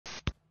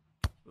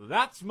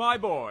That's my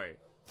boy.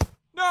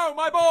 No,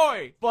 my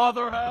boy!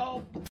 Father,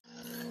 help!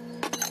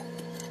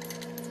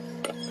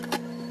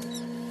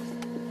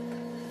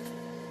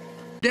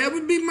 That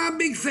would be my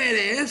big fat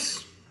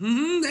ass.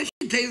 That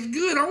shit tastes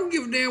good. I don't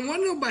give a damn what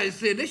nobody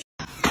said. That shit.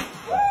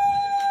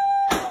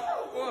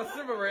 Oh,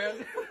 Simba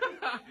ran.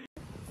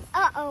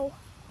 Uh-oh.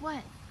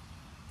 What?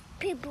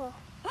 People.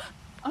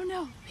 Oh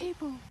no,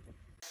 people.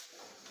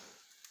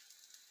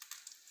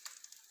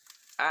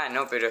 Ah,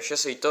 no, pero yo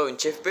soy todo un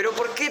chef. ¿Pero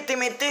por qué te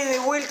metes de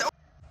vuelta?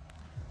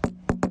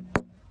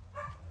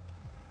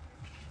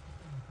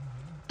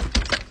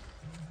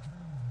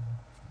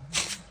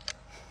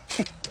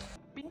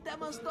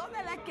 Pintamos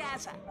toda la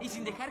casa y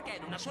sin dejar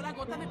caer una sola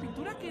gota de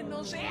pintura que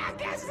no sea.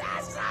 ¿Qué es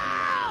eso?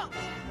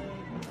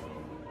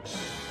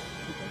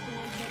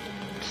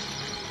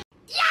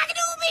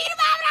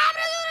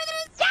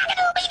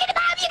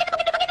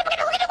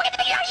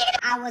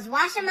 I was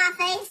washing my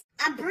face.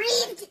 I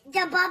breathed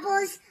the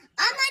bubbles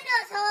on my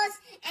nose holes,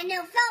 and it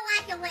felt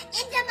like it went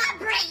into my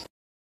brain.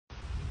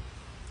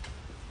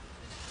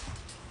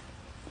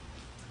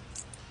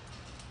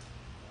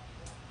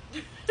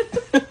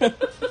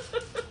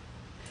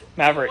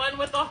 Maverick. One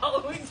with the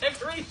Halloween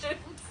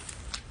decorations.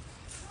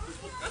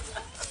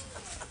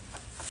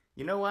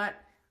 You know what?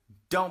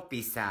 Don't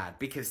be sad,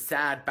 because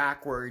sad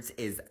backwards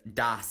is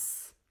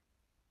das.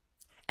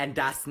 And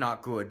that's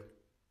not good.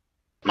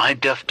 My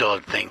deaf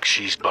dog thinks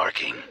she's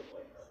barking.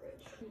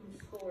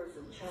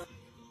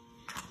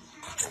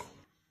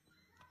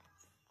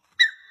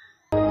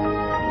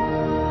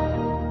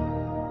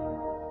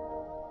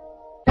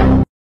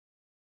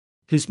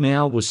 His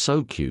meow was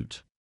so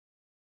cute.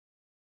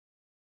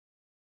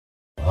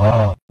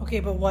 Okay,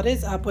 but what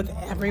is up with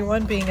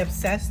everyone being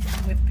obsessed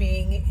with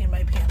being in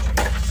my pantry?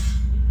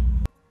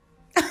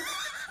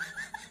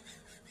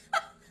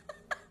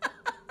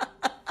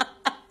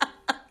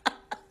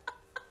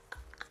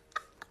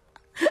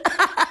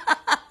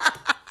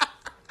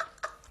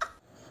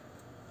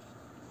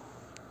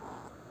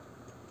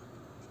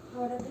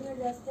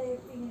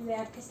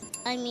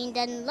 I mean,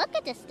 then look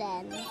at this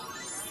then.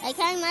 I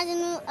can't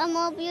imagine a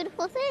more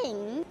beautiful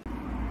thing.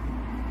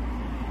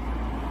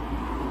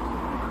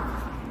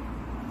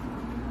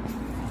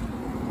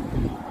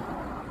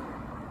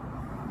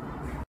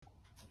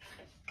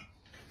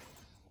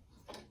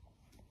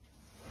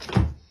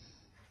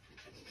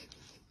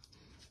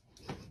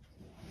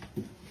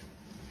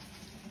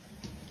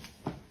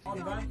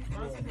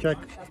 Çak.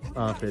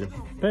 Aferin.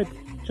 Pet.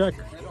 Çak.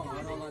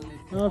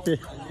 Aferin.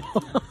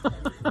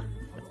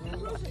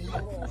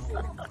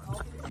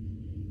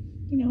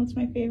 You know what's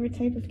my favorite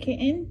type of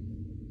kitten?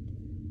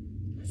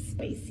 A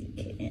spicy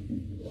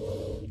kitten.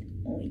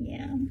 Oh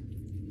yeah.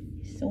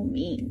 So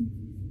mean.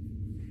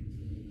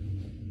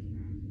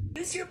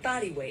 Use your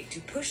body weight to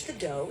push the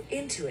dough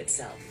into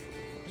itself.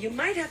 You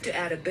might have to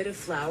add a bit of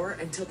flour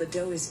until the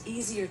dough is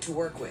easier to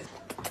work with.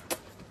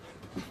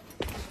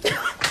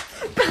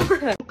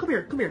 Come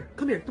here, come here,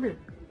 come here, come here.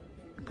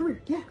 Come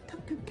here, yeah,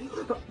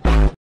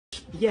 come.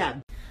 Yeah.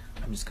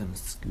 I'm just gonna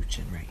scooch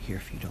in right here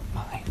if you don't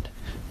mind.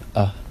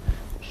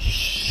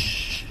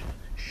 Shh.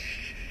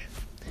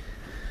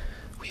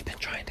 We've been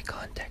trying to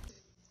contact.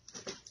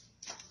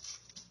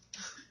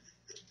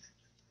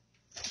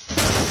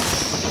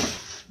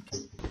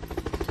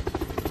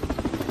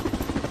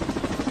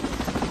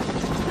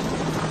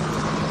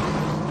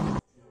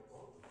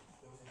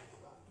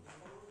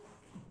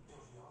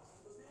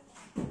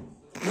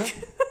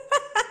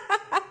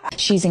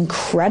 She's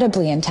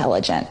incredibly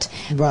intelligent.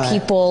 Right.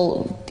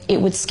 People, it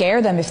would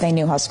scare them if they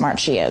knew how smart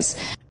she is.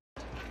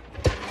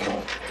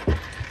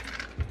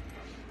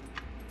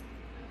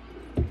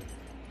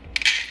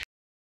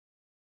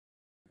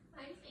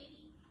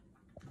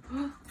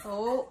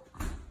 Oh.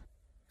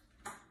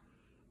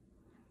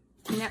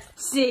 Now,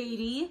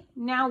 Sadie,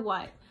 now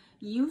what?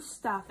 You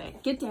stop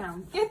it. Get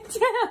down. Get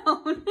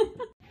down.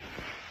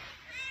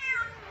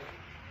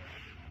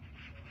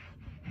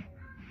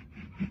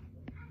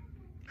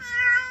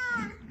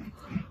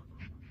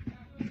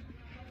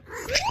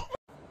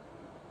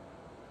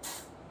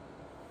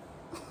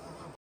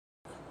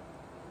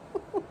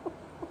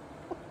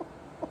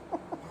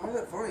 How is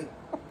that funny?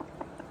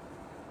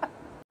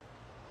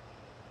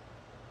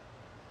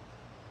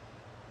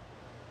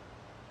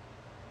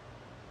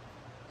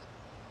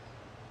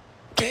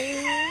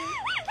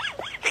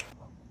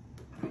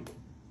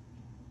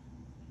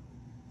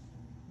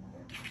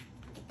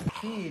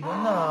 Filho,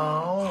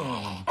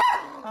 não.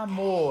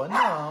 Amor,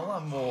 não,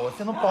 amor.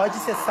 Você não pode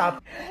ser sapo.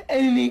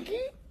 É Nicky.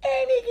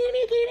 É Nicky,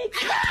 Nicky,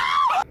 Nicky.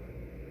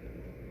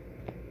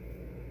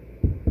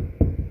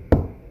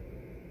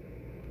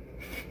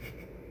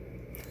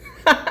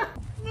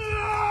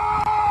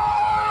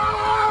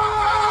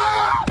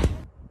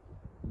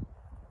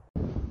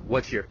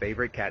 What's your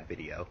favorite cat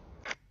video?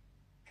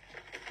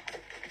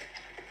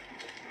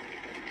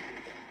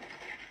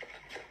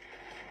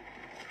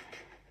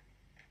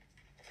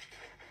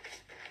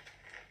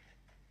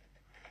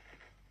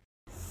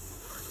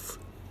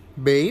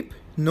 Babe,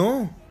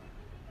 no.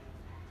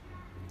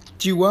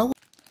 Chihuahua.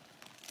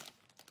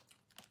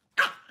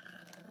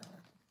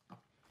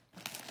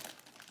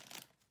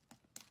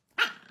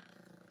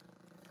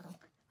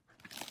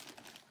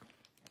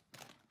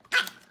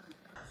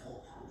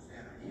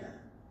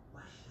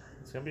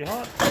 It's gonna be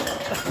hot.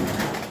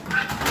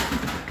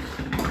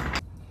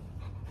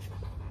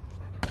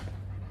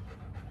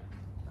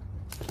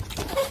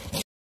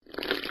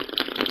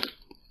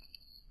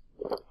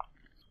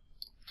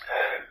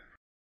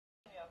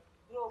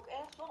 Yok,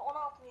 en son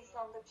 16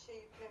 Nisan'da bir şey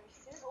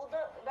yüklemişsiniz. O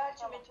da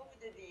Belçin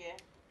Metroide diye.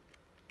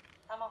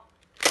 Tamam.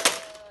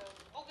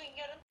 Bugün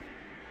yarın...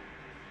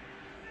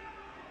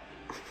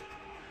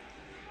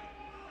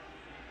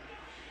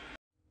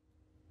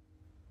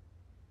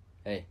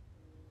 Hey.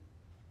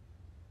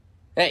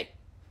 Hey.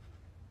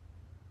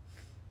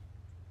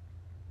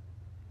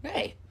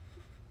 Hey.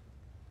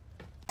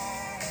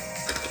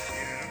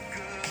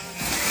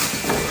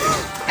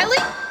 Ellie?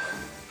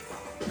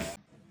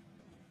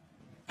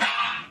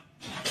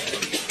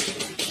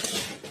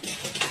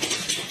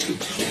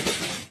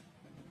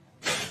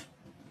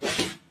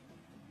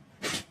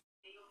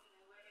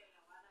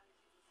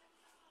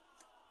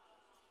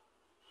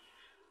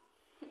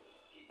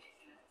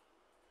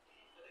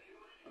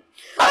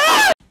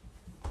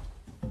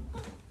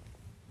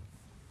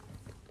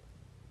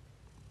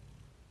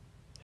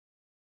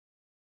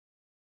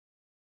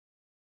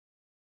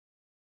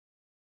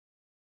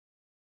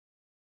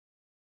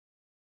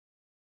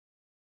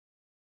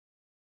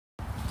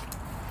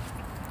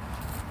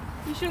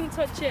 You shouldn't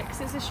touch it because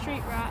it's a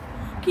street rat.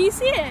 Can you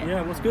see it?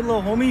 Yeah, what's good,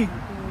 little homie?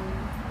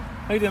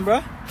 How you doing,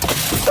 bro?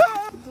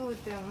 Good,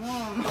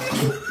 mom.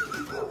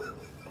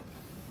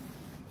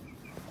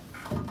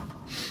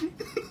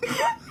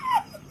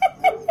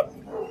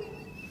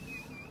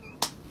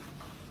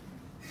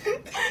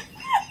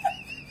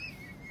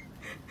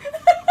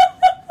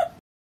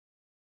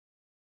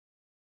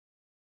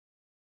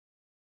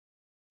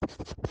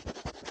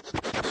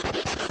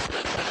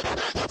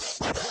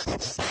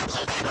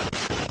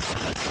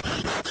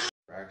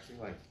 They're actually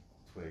like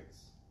twigs.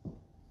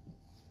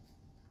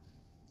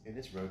 And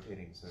it's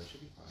rotating, so it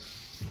should be fine.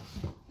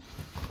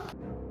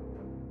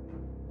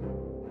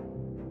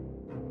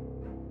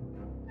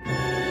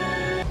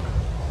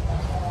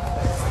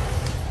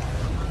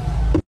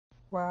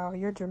 Wow,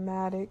 you're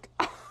dramatic.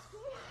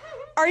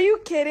 Are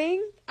you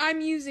kidding? I'm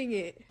using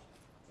it.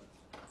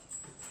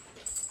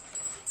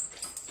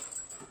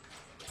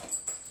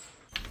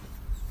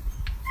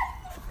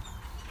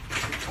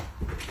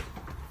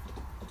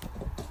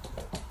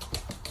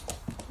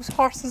 Whose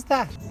horse is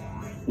that?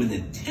 When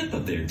the tip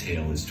of their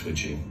tail is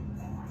twitching,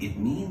 it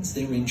means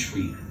they're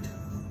intrigued.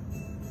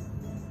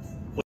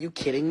 Are you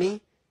kidding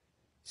me?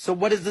 So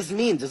what does this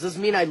mean? Does this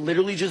mean I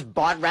literally just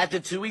bought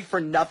Ratatouille for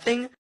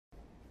nothing?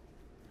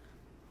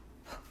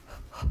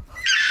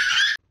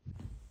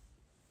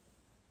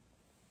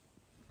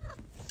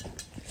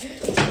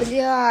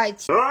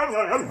 Блять.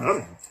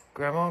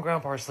 Grandma and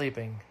Grandpa are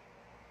sleeping.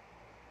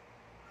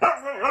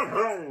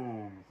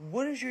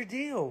 What is your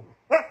deal?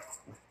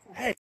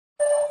 Hey.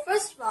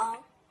 First of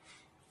all,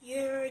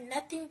 you're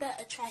nothing but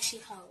a trashy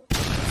hoe.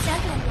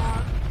 Second of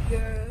all,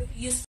 you're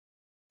useless.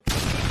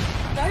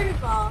 Third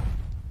of all,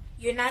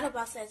 you're not a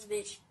boss ass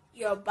bitch.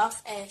 You're a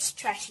boss ass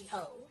trashy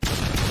hoe.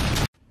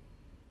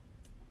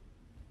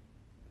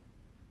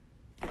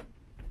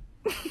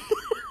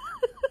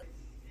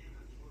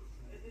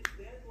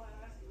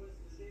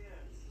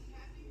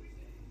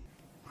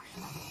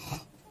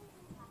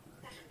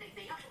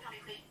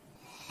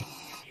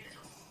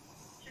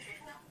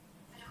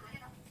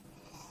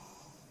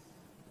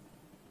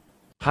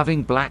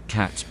 Having black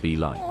cats be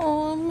like.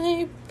 Oh,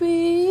 my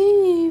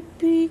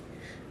baby.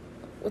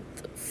 What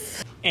the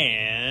f...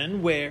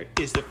 And where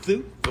is the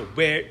floof? Or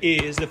where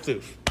is the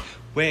floof?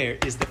 Where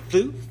is the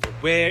floof? Or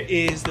where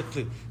is the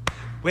floof?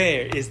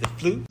 Where is the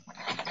floof?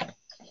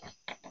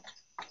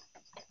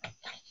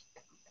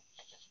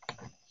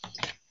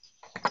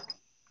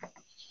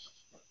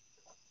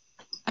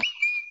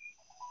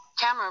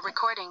 Camera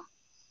recording.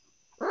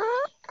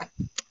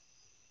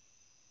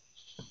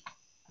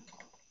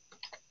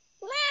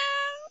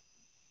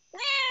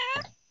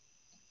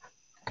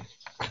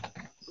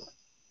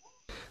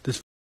 This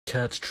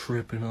cat's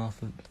tripping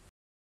off of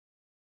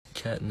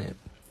catnip.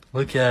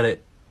 Look at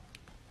it.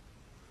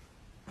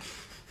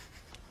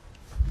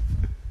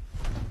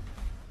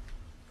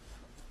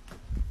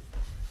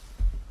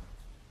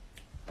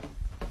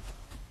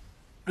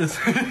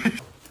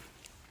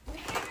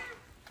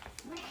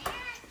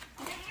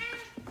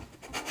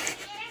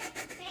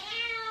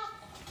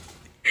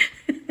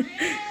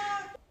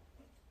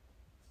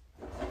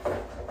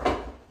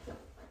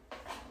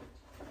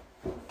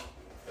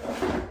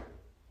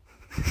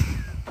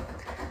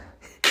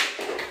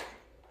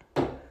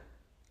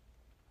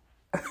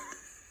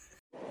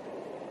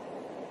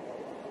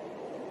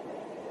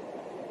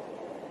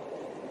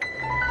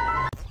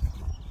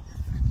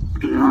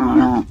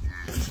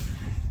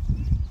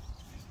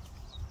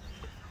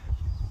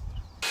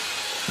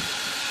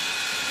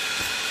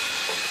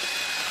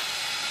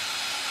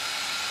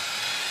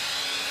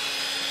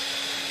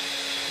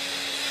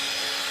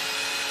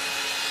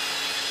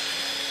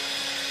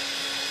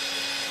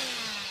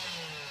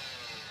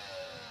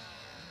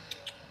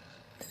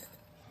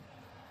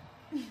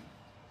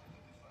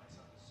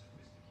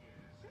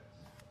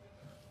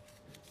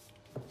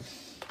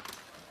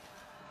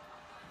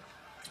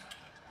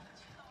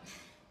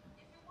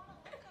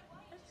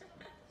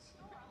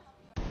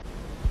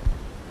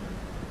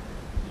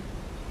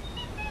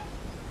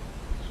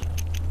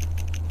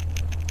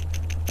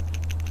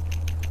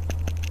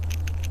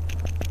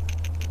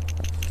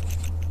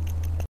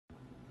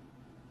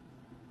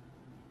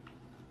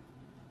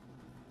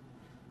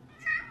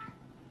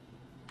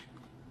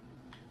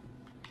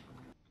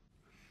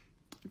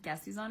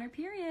 Guess who's on her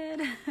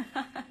period?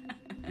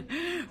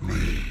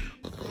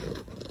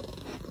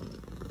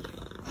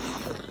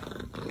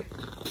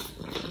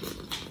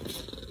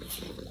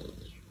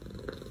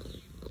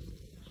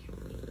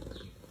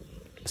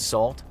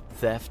 Assault,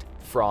 theft,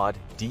 fraud,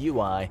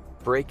 DUI,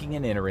 breaking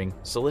and entering,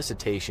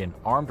 solicitation,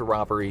 armed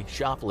robbery,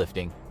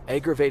 shoplifting,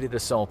 aggravated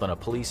assault on a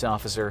police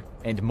officer,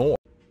 and more.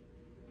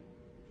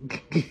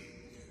 I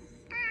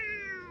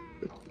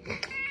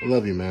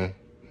love you, man.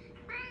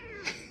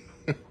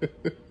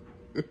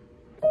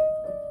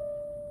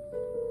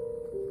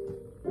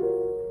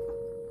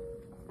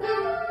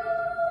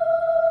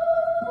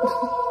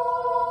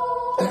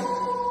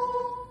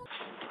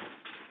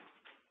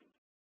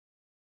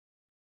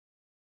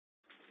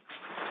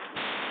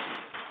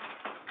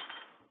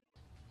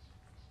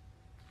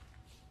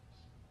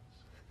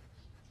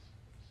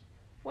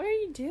 What are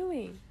you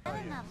doing? Mom,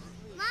 are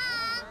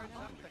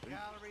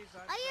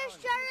you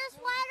sure this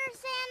water's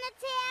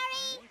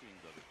sanitary?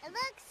 It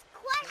looks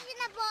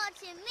questionable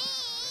to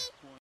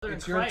me.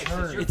 It's your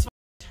turn. It's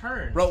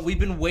turn. Bro, we've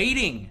been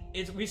waiting.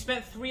 We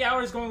spent 3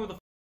 hours going with the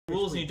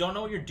rules and you don't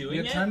know what you're doing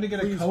You yet? have time to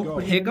get a Coke,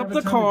 but you Pick don't up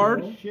have the time to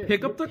card. go.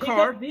 Pick up the Pick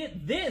card. up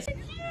this.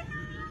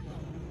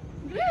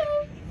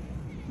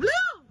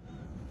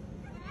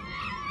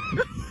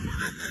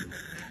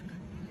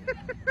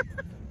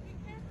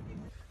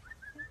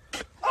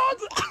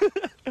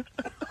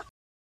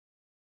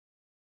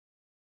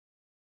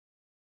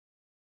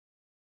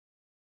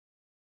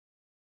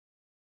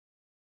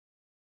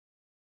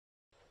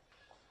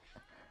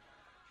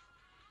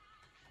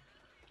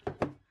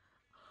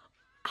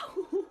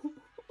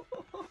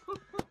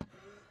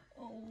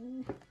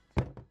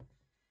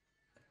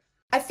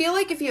 I feel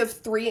like if you have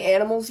 3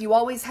 animals, you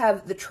always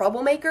have the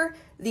troublemaker,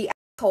 the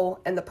asshole,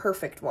 and the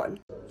perfect one.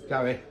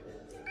 Gary,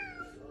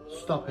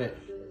 stop it.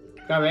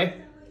 Gary.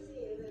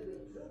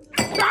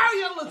 Gary,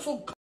 you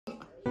little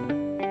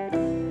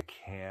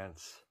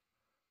Can't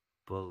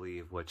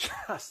believe what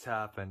just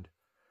happened.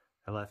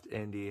 I left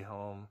Indy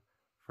home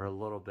for a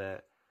little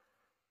bit,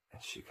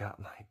 and she got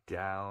my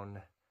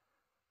down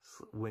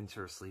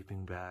winter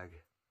sleeping bag.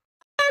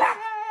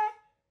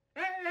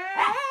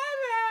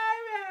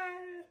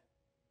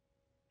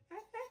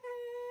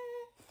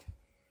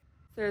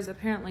 There's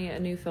apparently a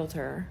new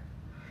filter,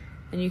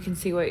 and you can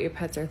see what your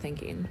pets are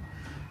thinking.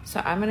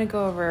 So I'm gonna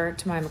go over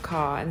to my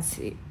macaw and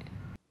see.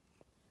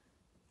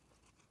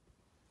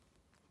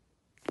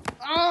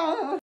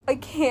 I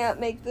can't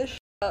make this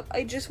up.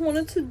 I just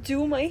wanted to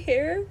do my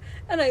hair,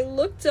 and I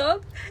looked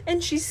up,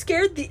 and she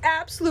scared the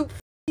absolute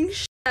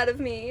shit out of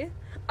me.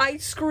 I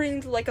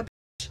screamed like a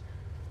bitch.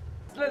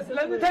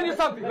 Let me tell you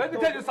something. Let me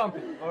tell you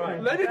something. All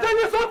right. Let me tell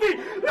you something.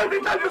 Let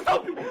me tell you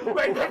something.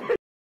 Wait.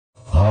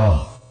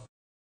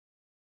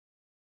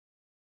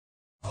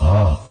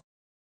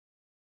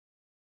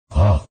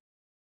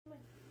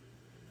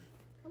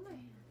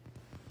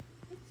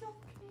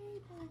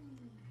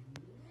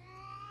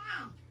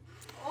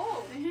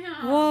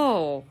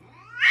 Whoa.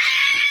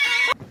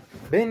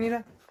 Ven,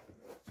 mira.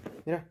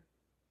 Mira.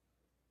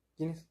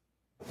 ¿Quién es?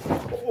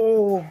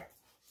 Oh.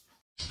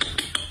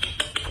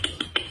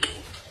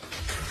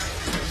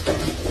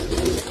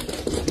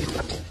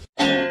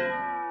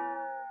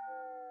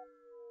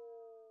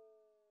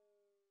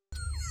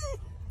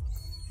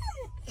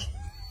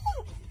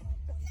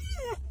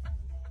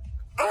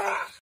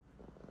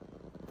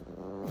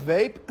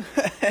 Vape?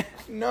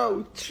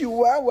 No,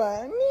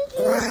 Chihuahua.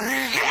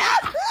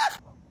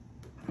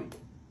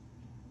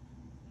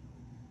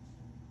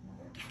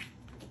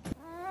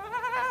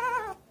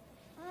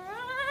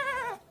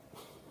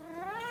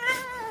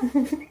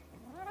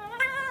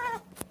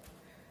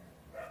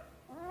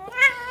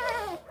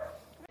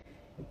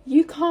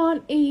 You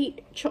can't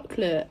eat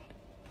chocolate.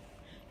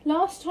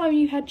 Last time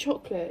you had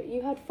chocolate,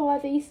 you had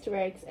 5 Easter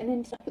eggs and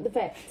ended up at the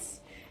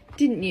vets,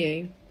 didn't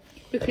you?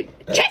 Because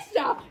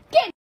Chester,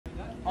 get.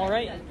 All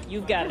right,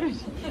 you've got it.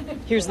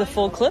 Here's the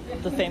full clip,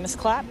 the famous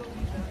clap.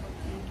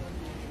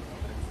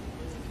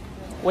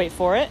 Wait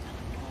for it.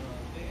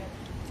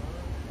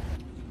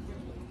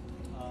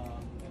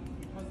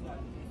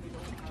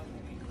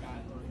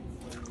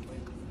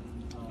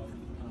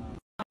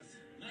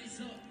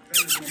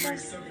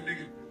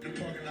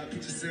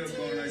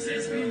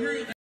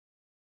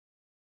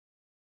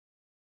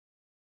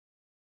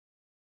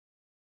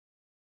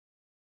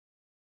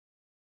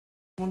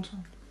 One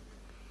time.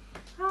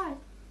 Hi,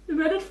 ihr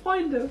werdet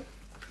Freunde.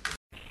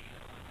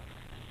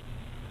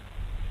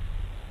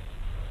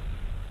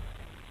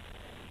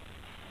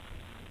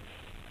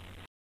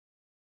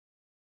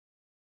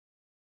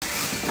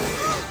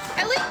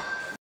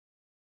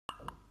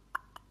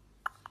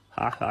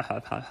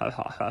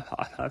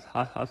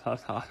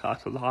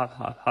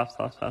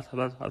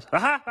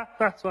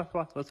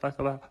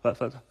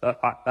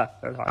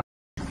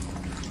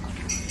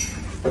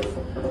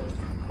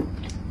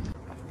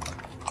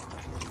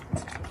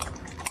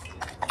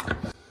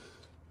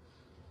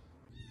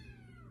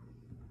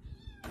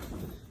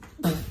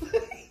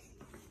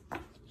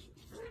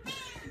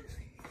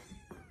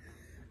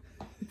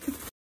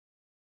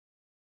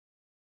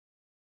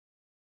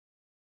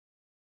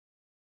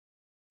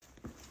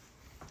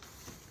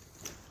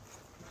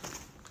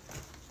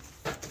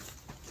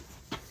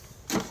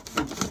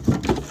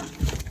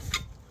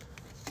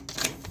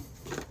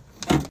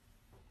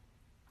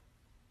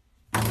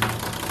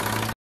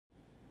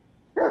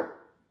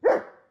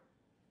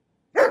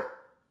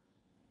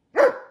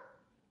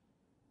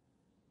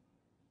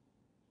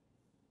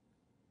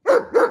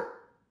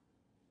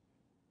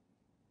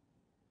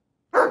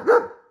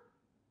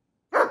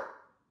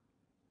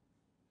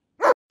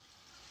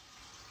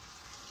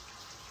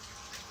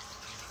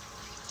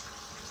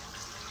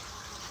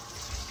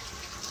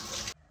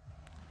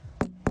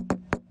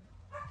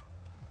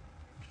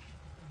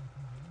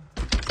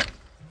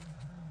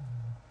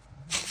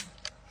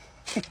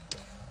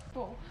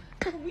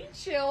 Can we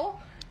chill?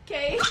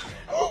 Okay.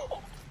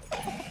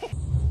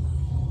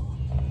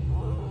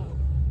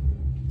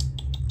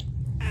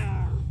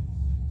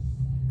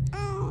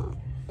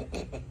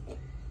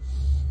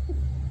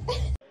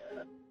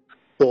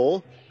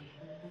 Door.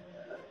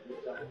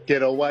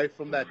 Get away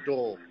from that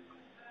door.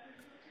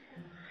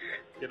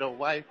 Get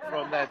away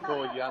from that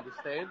door, you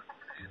understand?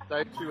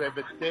 Don't you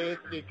ever dare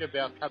think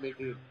about coming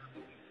in.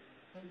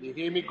 You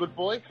hear me, good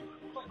boy?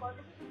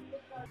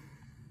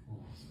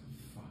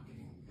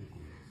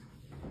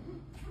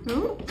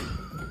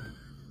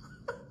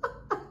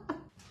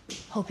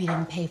 Hope you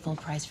didn't pay full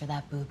price for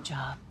that boob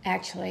job.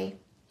 Actually,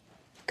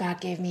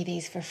 God gave me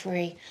these for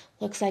free.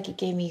 Looks like he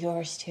gave me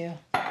yours too.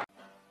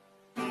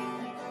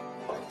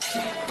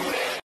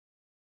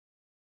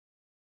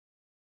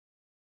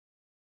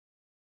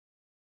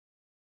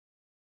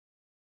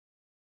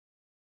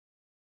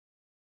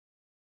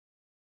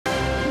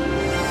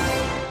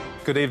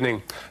 Good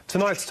evening.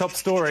 Tonight's top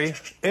story,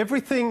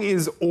 everything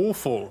is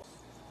awful.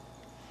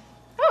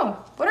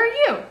 Oh, what are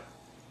you?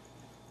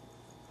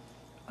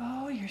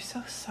 Oh, you're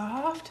so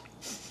soft.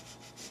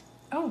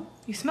 Oh,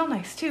 you smell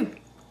nice too.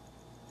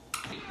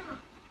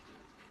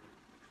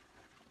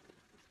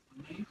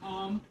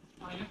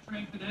 I have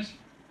trained for this.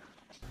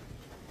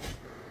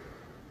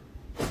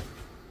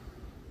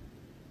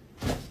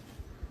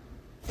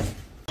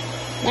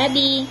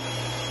 Bobby,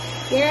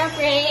 you're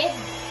afraid.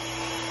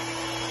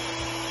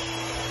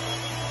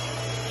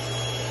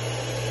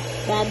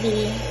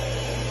 Bobby,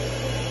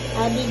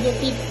 how did you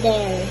fit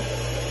there?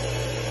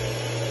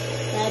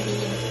 Bobby.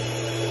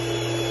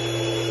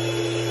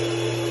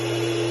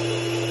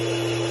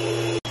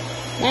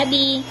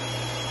 Bobby,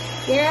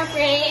 you're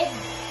afraid.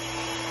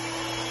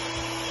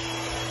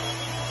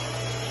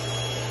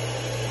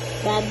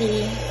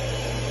 Bobby,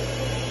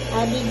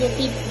 how did you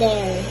fit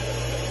there?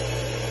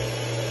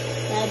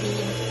 Bobby.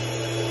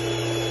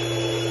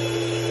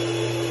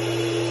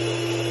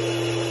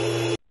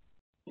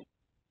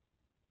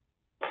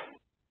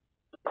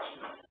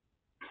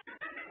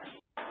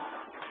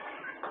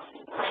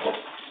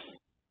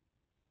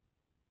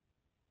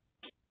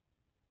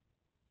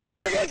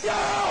 Get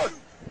down!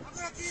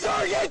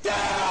 Sir, get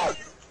down!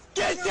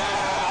 Get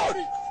down!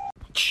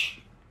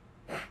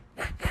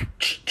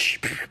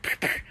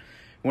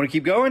 Want to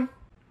keep going?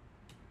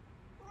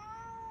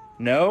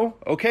 No?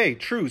 Okay,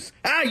 truce.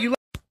 Ah, you.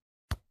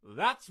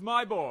 That's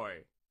my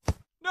boy.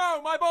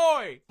 No, my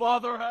boy!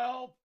 Father,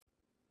 help!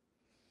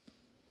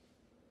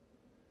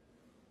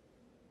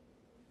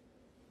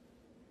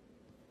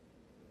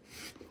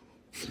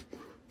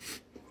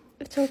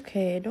 It's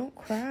okay, don't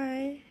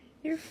cry.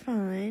 You're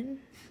fine.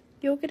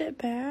 You'll get it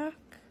back.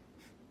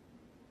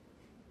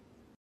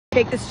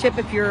 Take this chip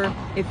if you're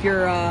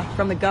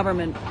from the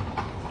government.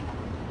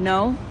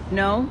 No?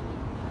 No?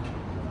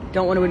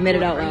 Don't want to admit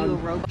it out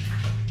loud.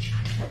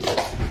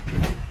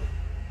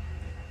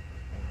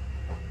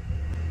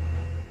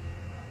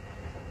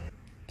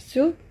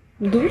 Все,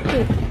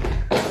 дурки.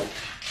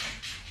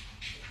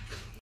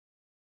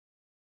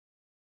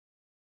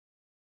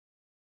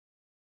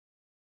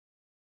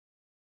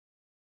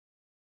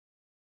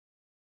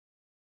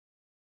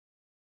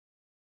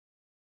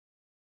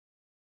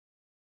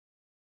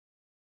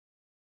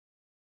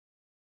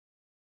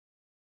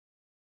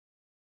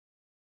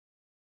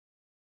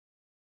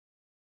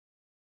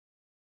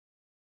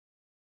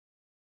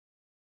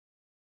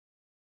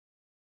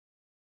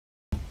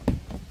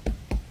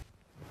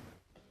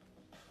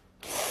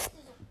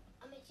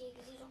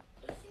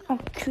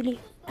 Enculé.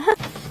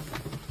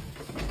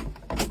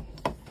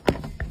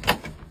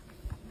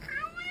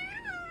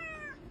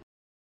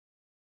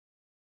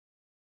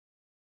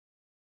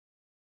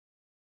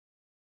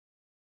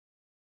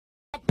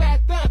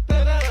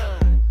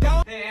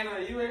 Hey Anna,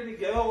 are you ready to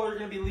go? We're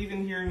gonna be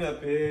leaving here in a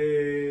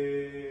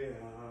bit.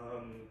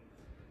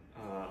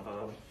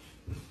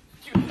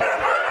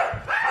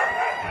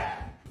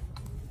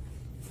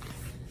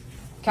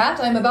 Cat,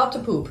 I'm about to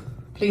poop.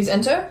 Please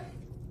enter.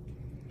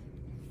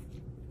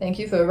 Thank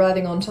you for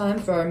arriving on time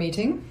for our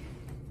meeting.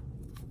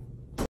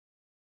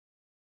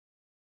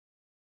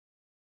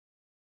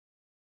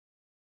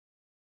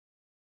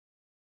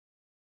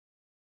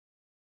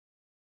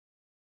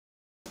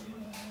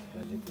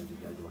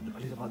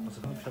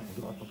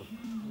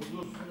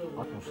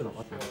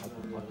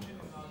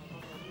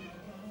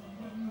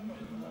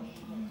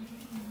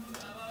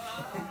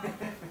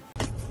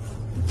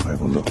 I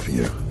will look for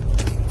you.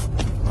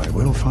 I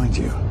will find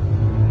you.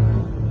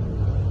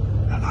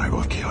 And I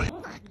will kill you.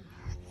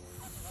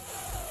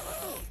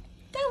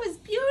 That was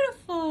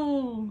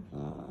beautiful.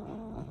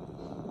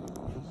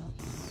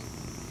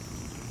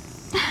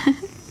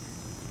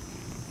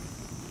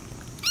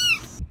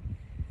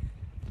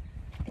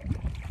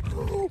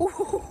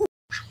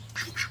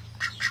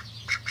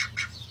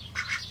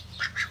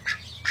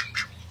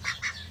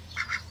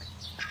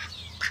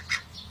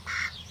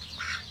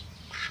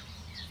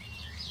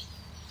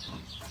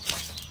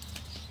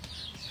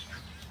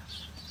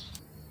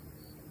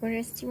 What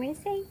else do you want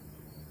to say? Is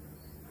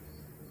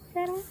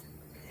that all?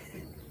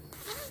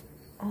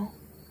 Oh.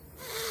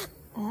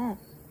 Oh.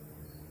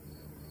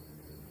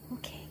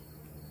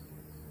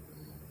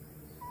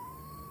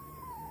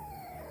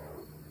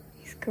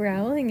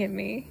 growling at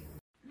me.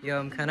 Yo,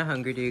 I'm kind of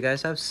hungry. Do you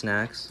guys have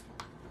snacks?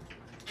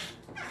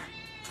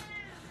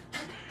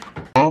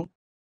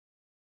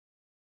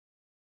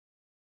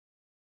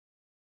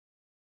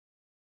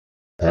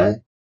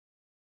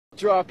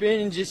 Drop in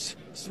and just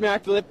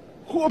smack the lip.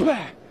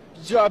 Whoop-ah!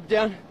 Drop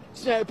down,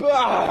 snap.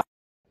 Ah!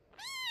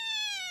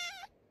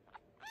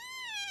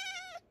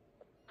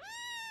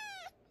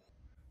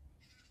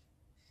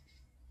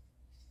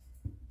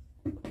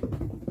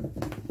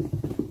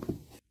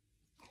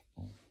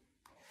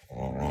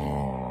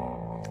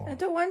 I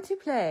don't want to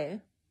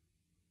play.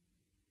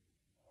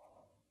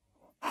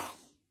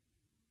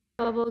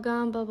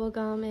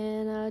 Bubblegum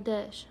in a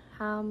dish.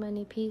 How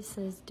many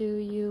pieces do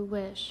you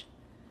wish?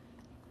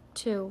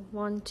 2.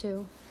 1,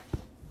 2.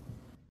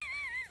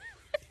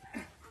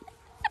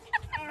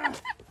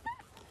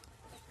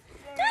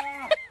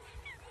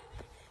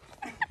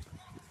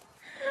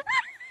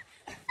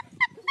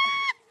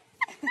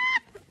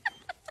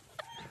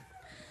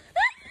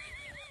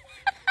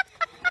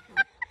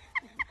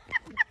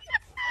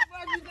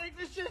 You think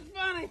this shit's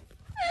funny?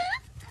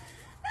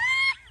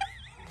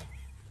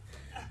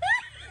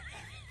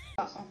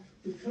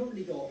 We've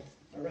currently got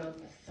around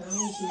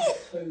 1,000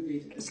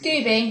 COVID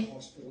Scooby. in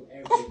hospital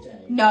every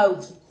day. No.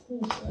 That's a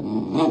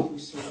quarter we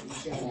saw in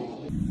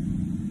January.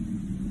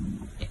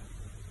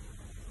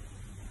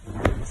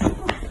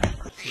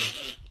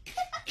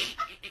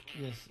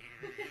 Yes.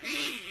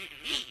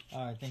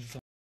 Alright, thank you so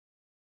much.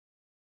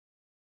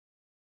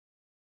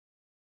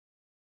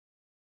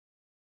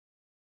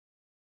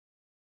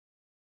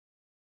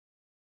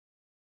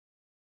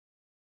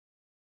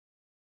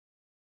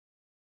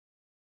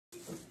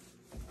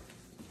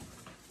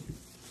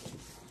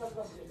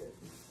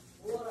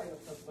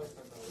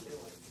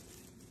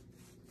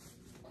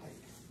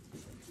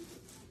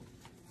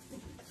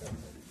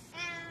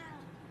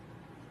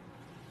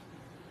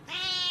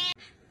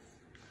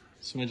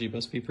 Smudgy, you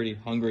must be pretty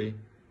hungry.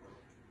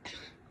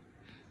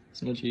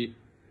 Smudgy,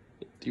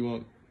 do you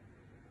want...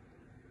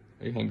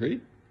 Are you hungry?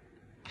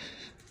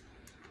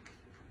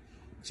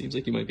 Seems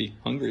like you might be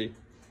hungry.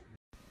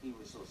 He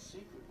was so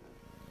secretive,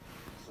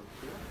 so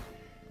careful.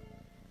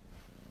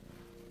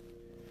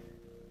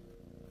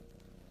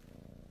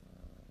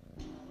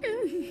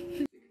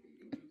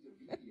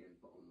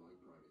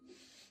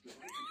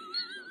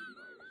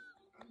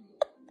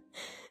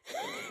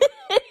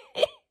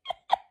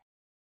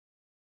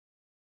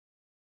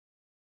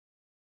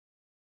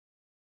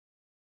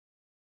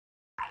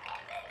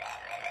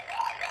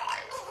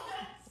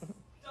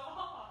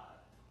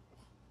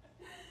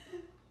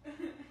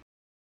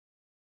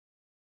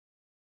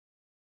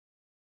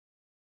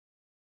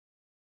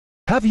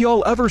 Have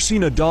y'all ever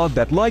seen a dog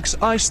that likes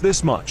ice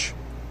this much?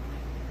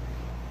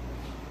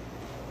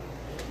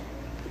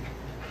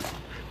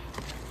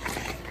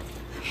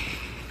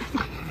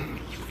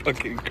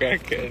 Fucking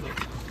crackhead.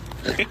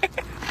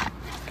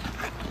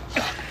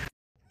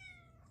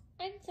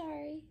 I'm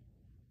sorry.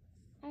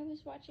 I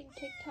was watching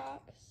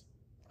TikToks.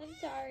 I'm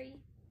sorry.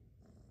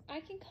 I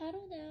can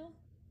cuddle now.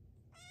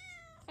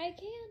 I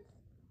can.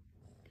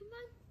 Come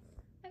on.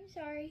 I'm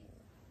sorry.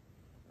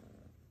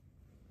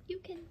 You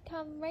can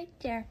come right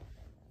there.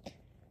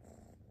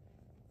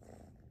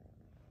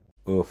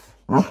 Oof.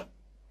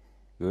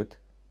 Good.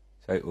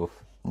 Say oof.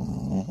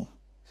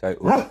 Say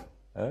oof.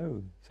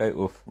 Oh. Say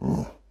oof.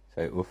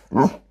 Say oof.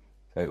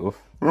 Say oof.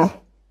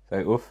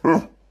 Say oof.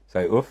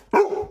 Say oof.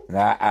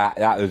 Nah,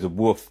 that was a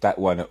woof. That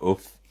one, a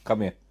oof.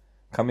 Come here.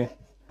 Come here.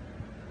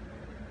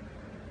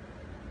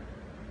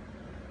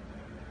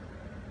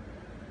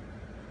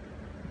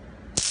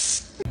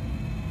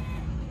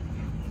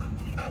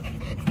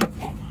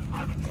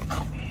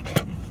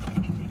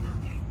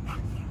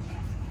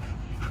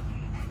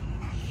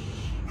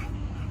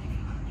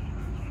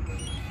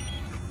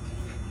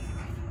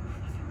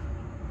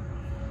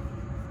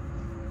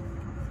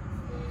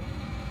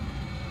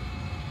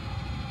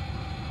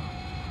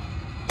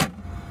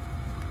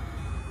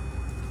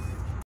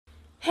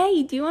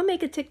 Hey, do you want to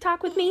make a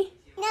TikTok with me?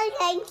 No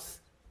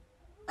thanks.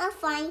 I'm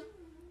fine.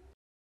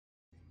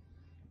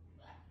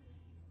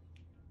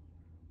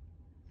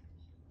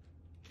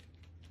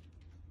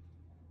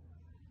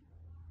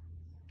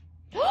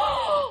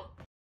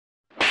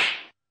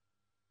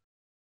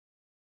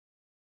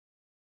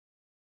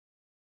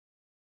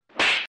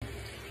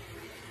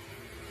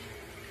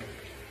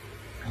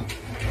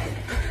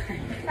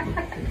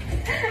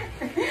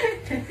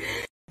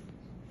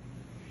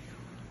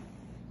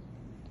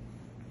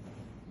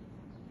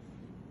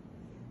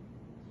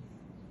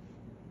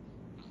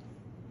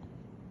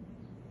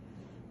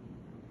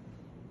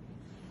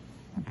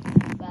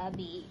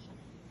 Bubby.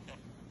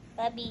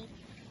 Bubby.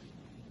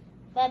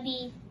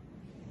 Bubby.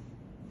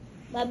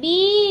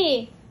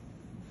 Bubby.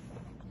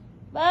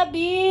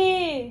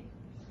 Bubby.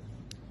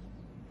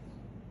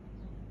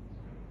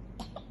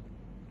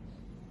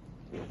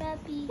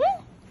 Bubby.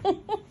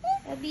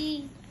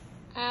 Bubby.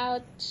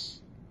 Ouch.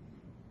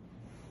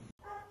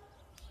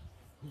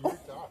 You're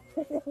tough.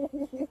 Tough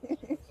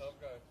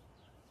guy.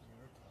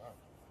 You're tough.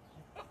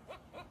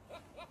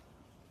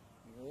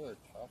 You're a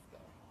tough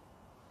guy.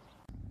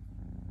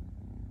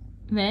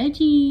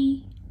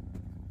 Reggie.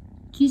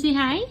 Can you say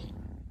hi?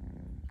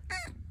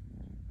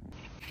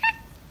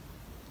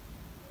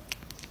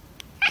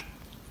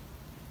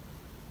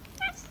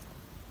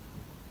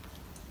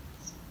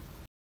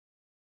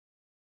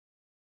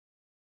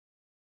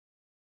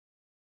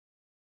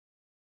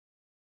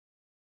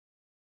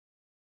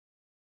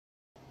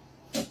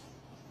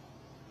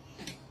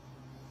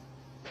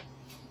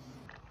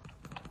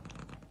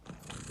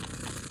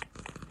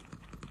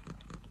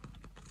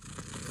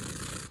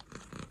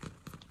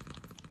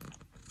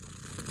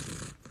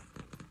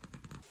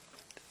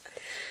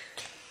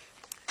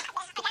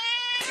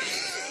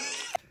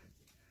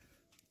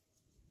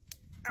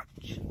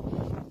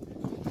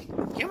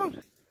 Come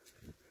on.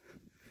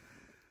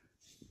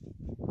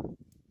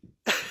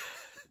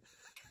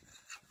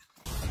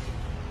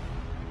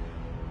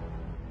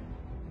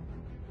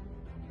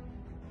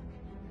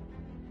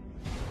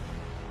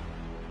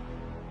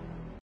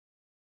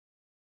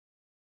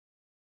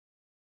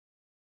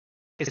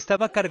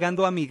 Estaba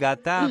cargando a mi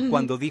gata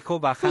cuando dijo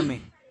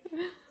bájame.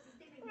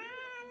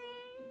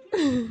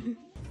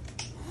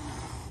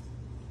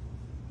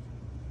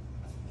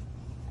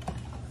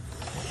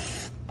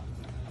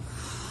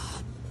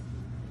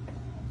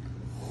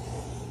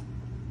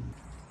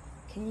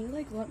 Can you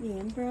like let me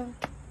in, bro?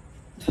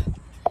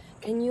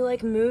 Can you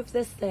like move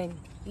this thing?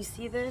 You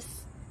see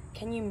this?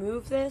 Can you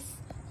move this?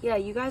 Yeah,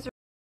 you guys are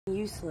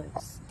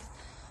useless.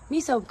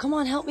 Miso, come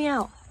on, help me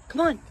out.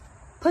 Come on,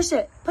 push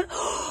it.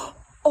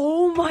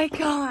 Oh my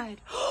god.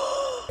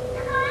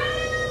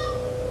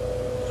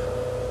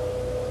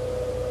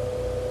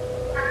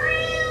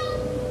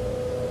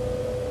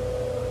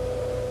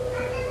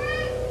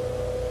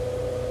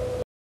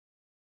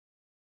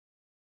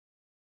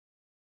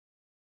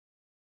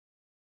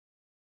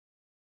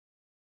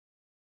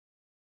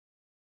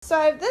 So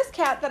I have this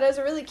cat that has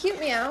a really cute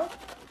meow.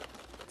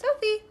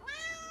 Sophie.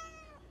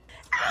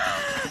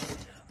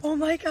 Oh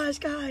my gosh,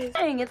 guys.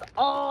 Dang, it's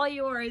all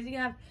yours. You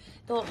can have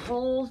the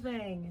whole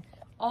thing.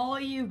 All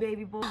you,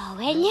 baby boy. Oh,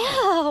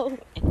 hello.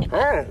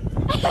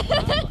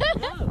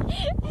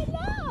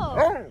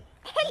 Hello.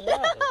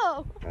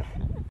 Hello.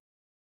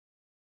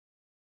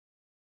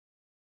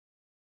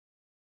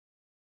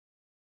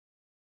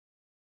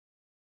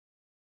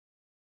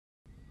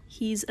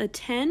 He's a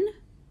 10,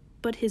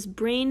 but his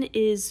brain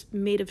is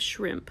made of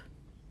shrimp.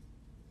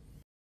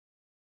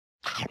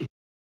 Are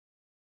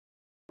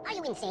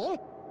you insane?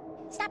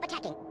 Stop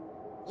attacking.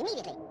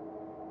 Immediately.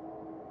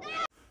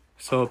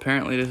 So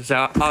apparently this is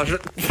how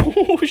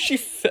oh, she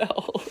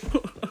fell.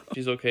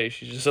 She's okay.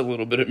 She's just a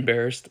little bit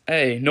embarrassed.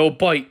 Hey, no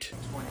bite.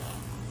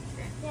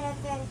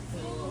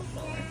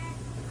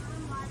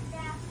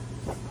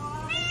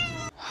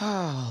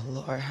 Oh,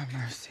 Lord have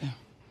mercy.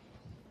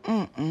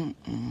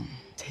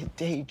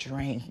 Today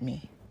drained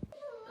me.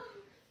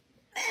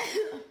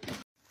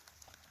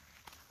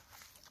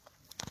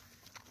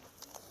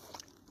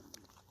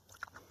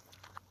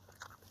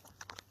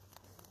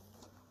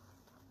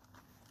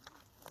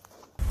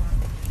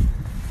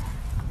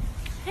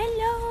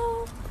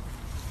 Hello.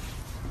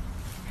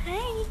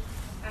 Hi.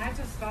 I had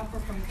to stop her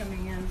from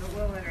coming in, but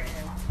we'll let her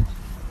in.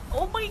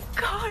 Oh my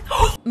god.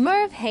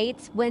 Merv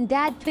hates when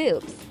Dad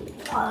poops.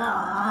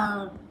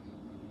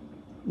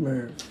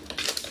 Merv.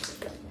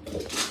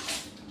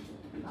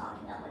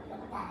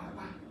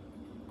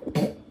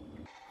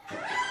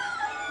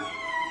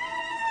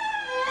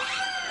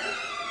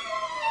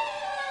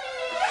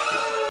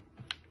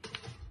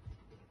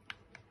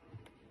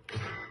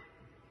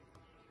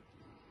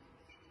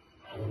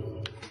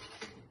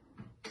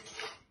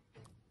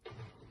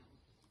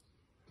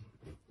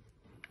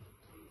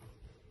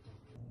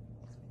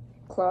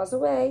 Claws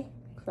away.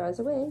 Claws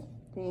away.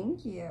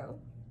 Thank you.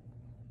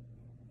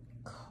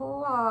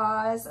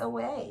 Claws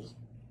away.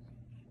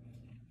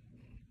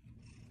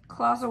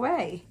 Claws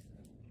away.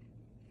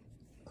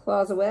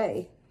 Claws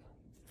away.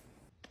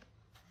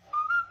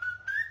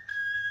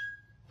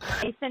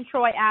 Jason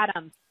Troy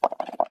Adams.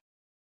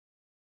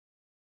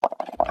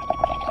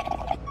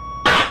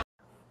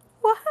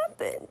 What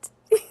happened?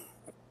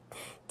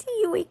 Did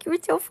you wake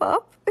yourself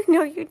up?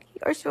 No, you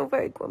are so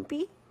very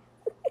grumpy.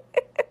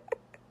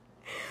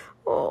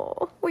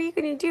 Oh, what are you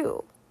gonna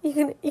do?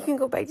 You can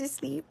go back to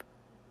sleep?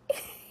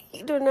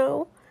 You don't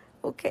know?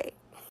 Okay.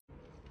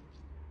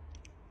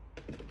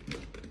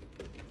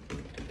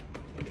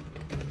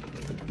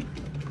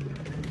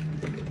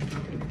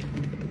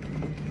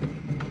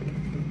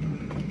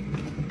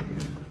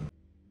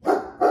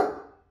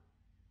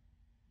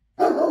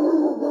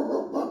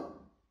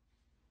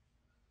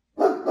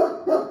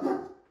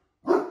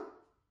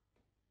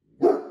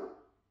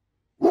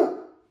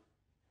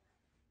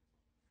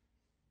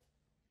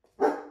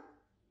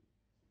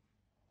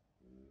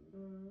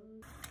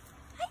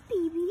 Hi,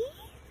 baby.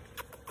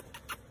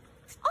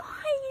 Oh,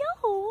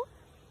 hello.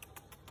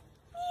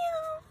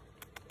 Meow.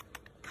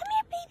 Come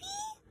here, baby.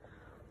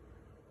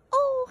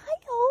 Oh,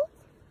 hello.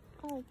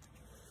 Oh.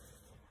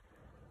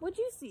 What'd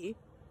you see?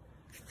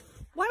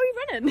 Why are we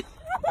running?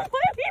 Why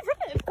are we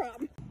running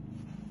from?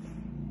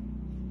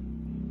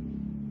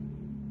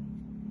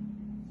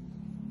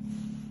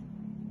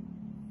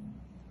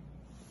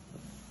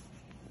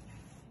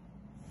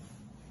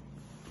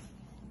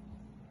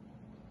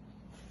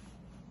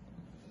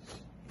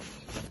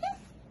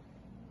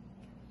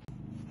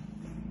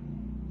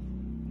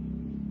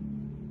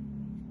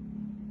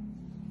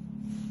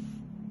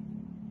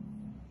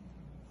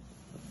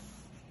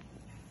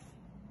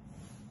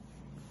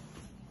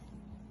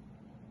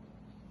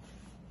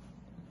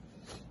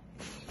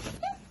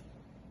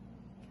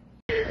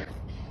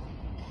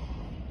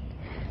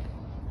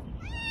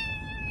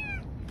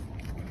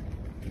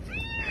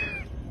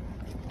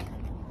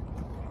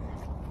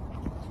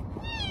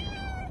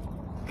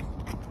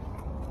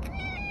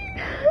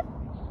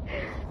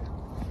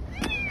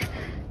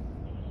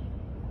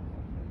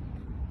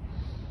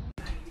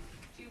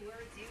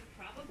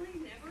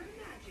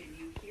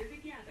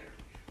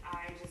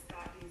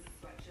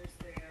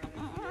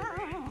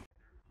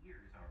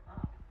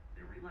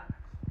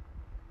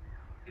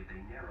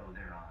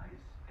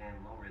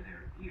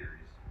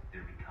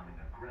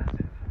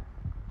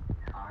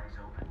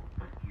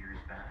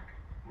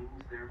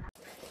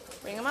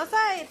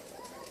 outside.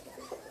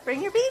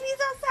 Bring your babies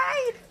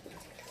outside.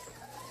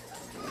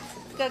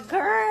 Good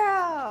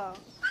girl.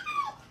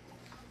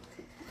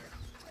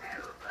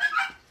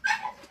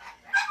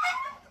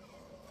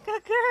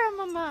 Good girl,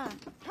 Mama.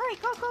 Hurry,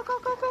 go, go, go,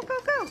 go, go, go,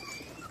 go.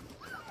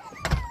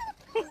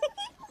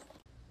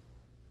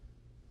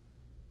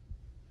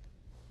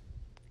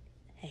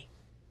 Hey.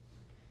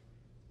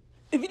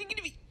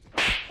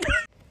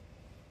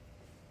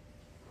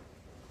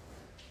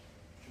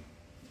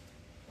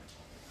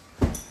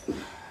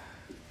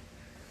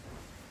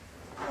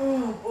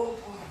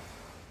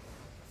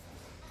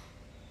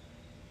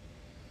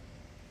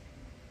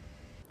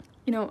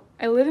 You know,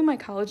 I live in my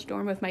college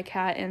dorm with my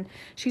cat, and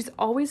she's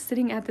always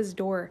sitting at this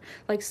door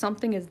like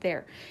something is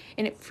there,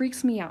 and it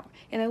freaks me out.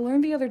 And I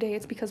learned the other day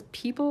it's because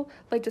people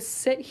like to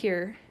sit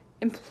here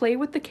and play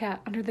with the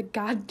cat under the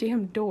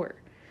goddamn door.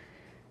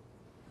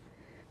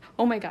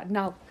 Oh my god,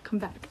 now come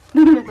back.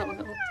 No, no, no, no,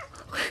 no.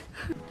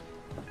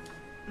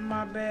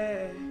 My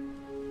bad.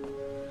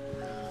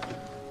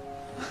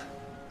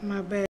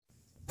 My bad.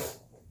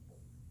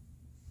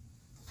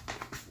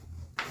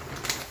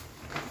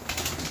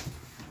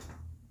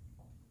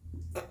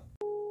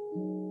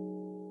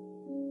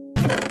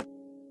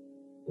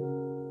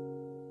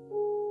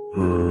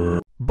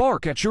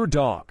 Bark at your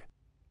dog.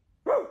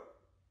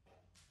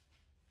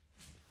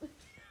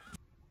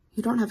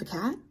 You don't have a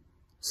cat?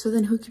 So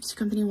then who keeps you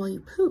company while you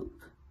poop?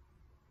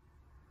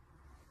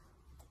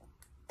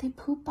 They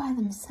poop by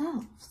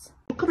themselves.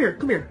 Come here,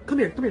 come here, come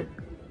here, come here.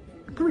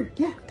 Come here,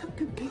 yeah,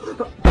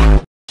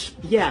 come.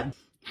 Yeah.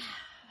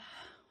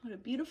 What a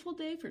beautiful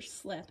day for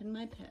slapping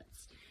my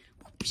pets.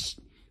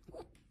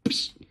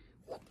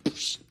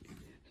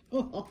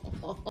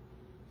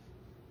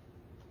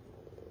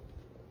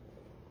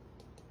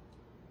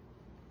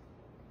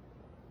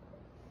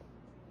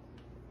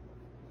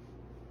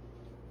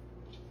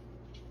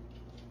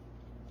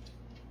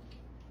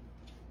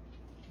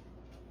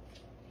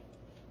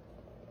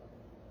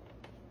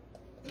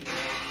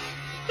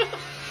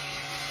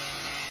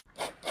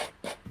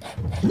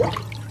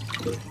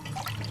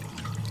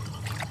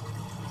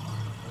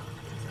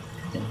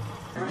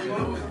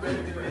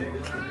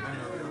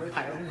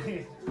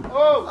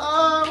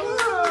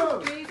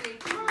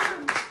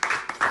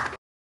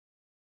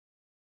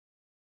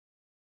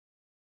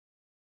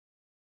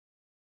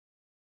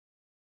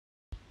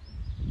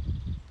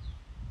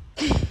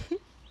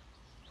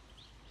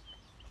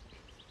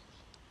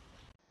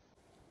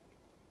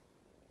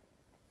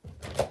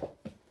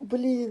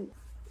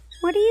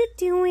 What are you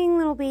doing,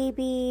 little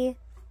baby?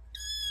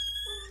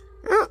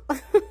 Oh.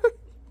 And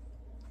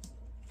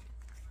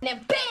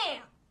then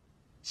BAM!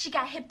 She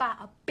got hit by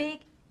a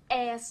big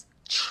ass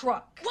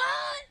truck. What?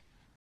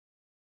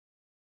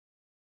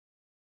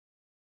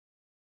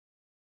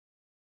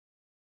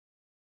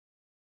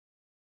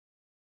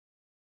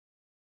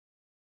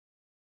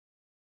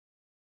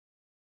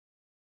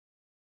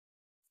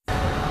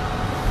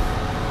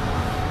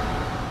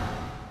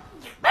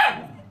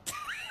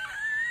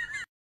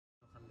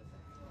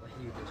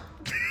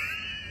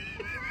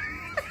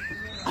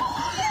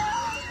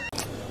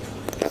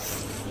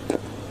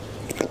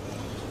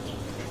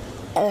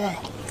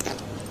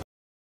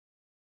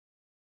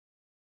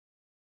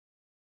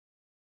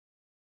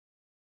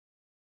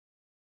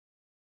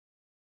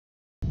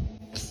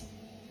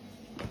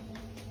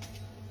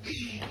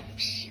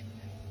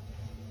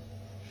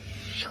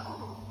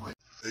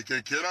 El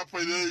que quiera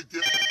perder el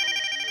tiempo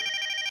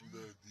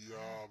del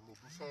diablo,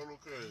 tú sabes lo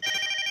que es.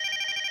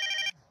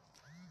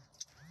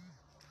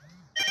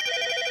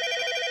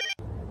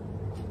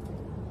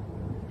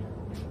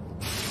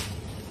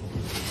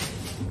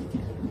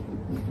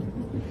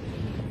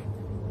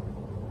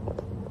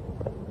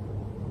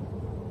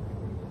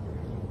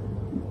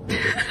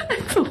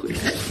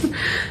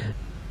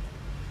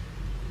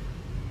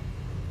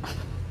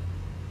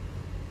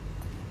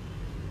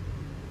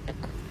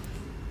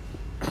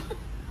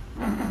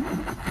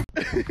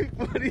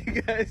 What are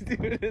you guys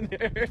doing in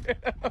there?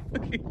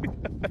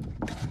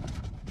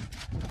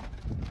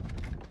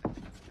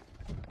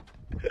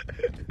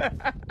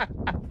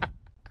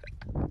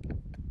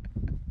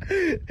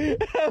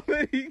 How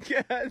many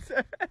cats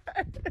are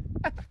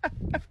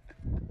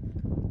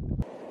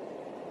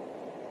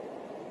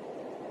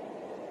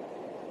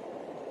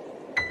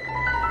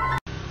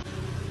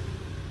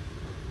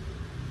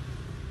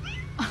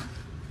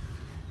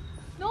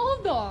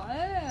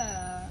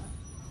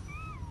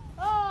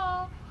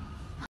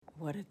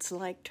What it's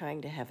like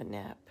trying to have a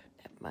nap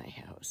at my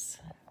house.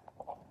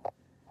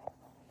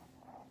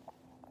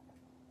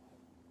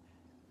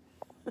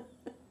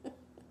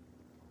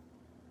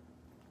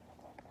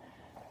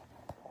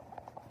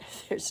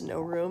 There's no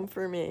room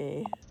for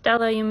me.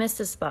 Stella, you missed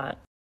a spot.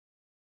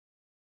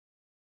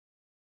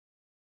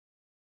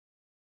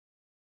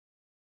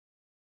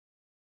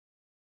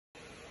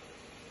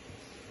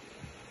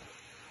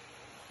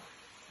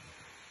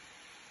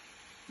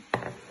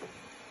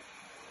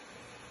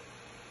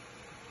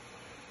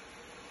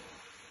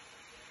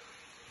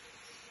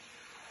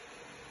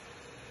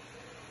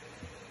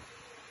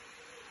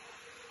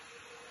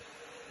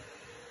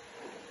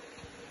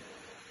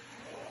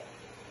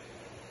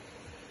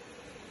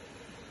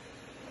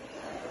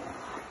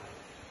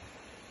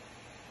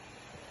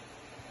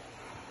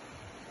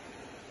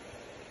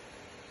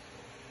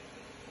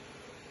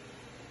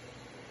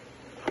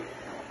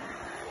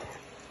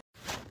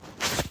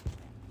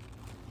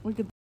 Look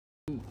at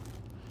the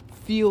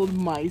field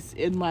mice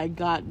in my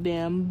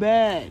goddamn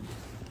bed.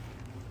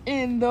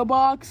 In the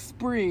box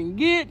spring.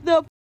 Get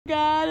the fuck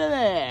out of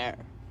there.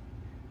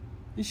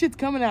 This shit's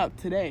coming out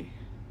today.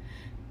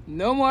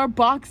 No more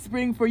box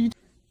spring for you.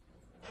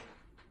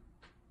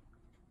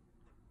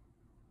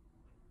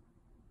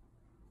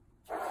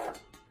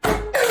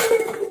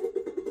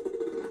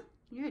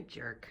 You're a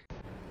jerk.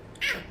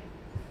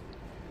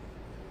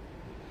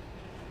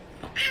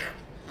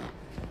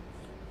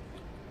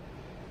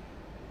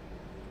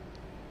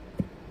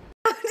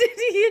 How did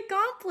he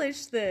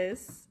accomplish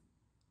this?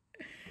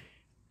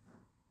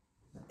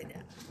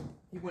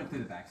 He went through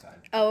the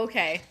backside. Oh,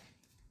 okay.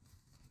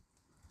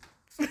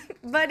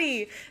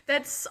 Buddy,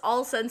 that's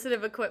all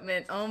sensitive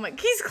equipment. Oh my,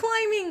 he's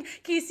climbing!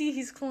 Casey,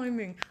 he's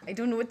climbing. I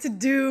don't know what to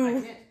do.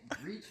 I can't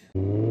reach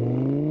him.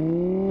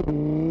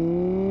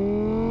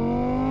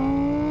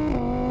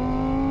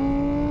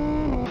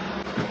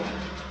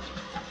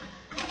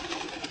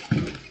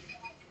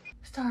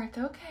 Start,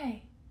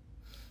 okay.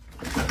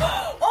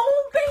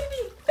 Oh,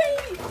 baby,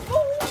 baby!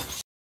 Oh,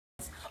 shit.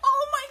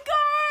 Oh my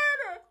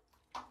god!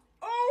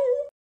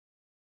 Oh!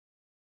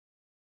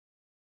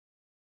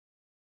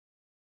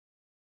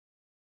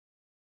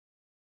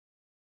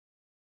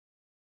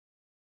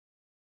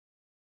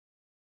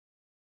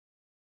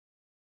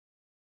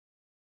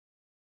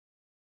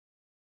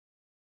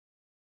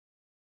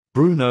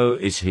 Bruno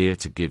is here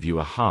to give you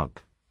a hug.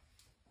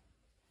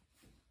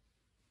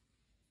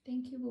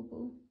 Thank you, Boo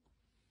Boo.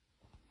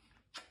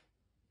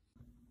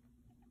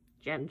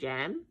 Jam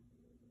Jam.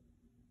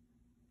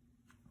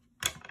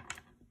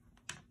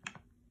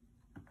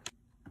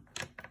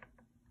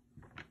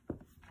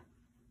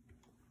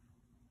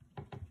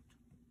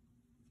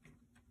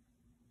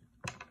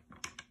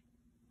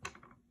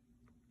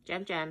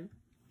 Jam Jam.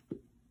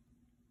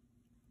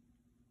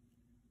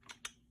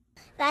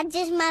 That's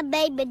just my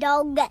baby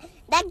dog.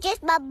 That's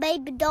just my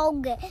baby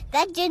dog.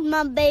 That's just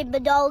my baby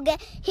dog.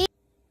 He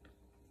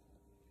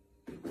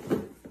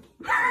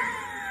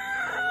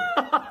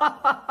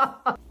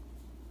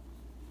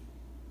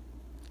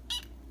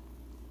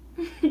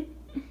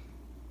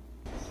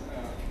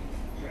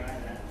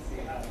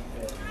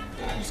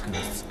I'm just gonna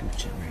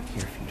scooch in right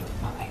here if you don't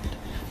mind.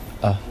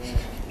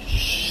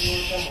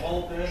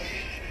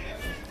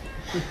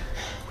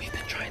 We've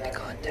been trying to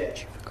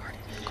contact you regarding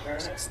the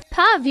cars.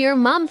 Pav, your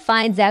mom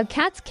finds out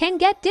cats can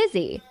get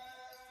dizzy.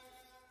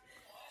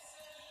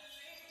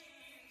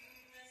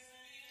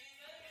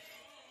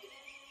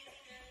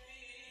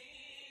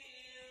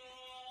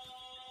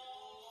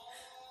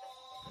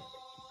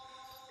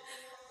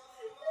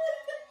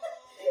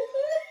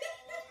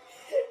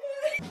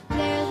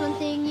 There's one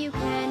thing you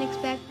can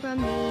expect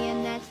from me,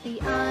 and that's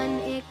the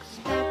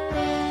unexpected.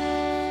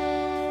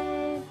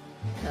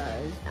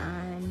 'Cause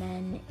I'm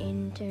an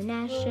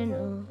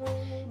international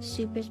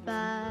super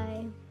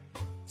spy.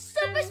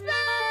 Super spy!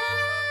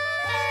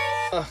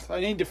 I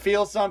need to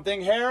feel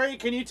something. Harry,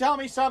 can you tell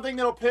me something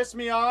that'll piss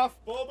me off?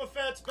 Boba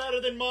Fett's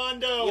better than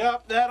Mondo.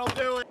 Yep, that'll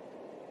do it.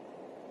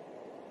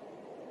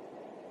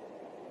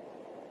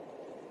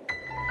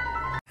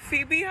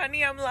 Phoebe,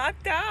 honey, I'm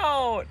locked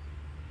out.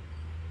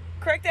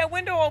 Crack that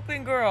window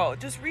open, girl.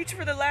 Just reach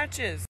for the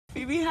latches.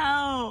 Phoebe,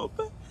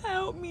 help.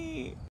 Help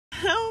me.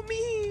 Help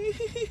me.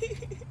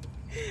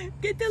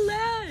 Get the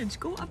latch.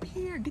 Go up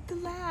here. Get the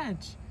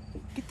latch.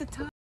 Get the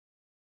top.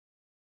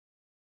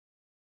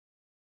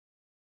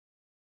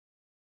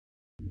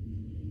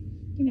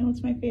 You know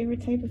what's my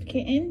favorite type of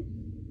kitten?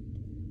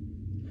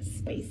 A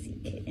spicy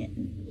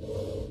kitten.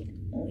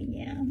 Oh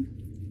yeah.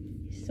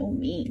 So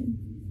mean.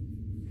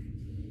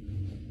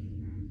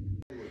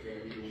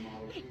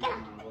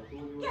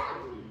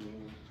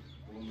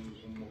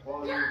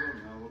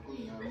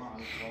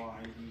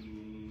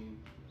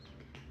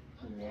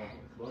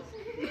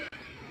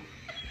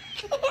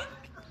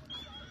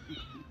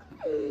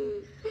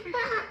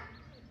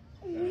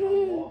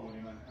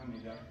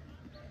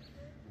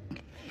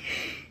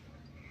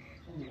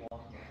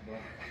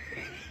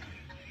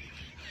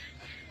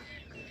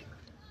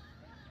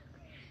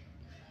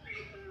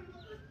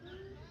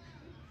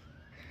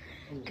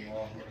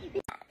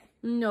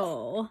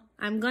 No,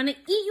 I'm gonna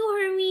eat you,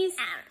 Hermes.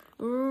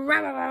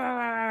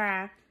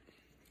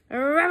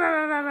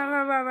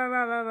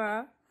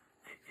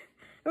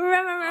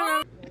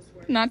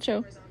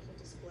 Nacho.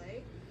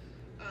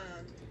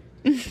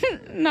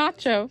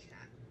 Nacho.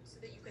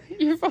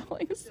 You're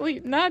falling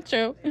asleep.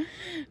 Nacho.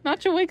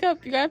 Nacho, wake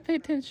up. You gotta pay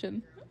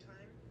attention.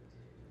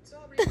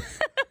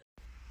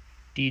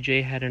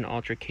 DJ had an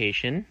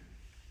altercation.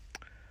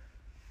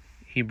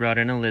 He brought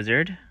in a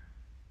lizard.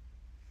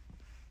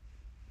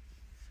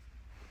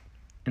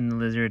 And the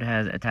lizard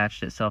has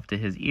attached itself to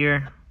his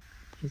ear.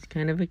 It's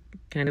kind of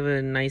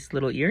a nice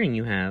little earring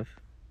you have.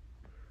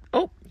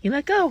 Oh, he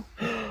let go.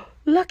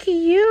 Lucky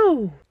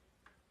you.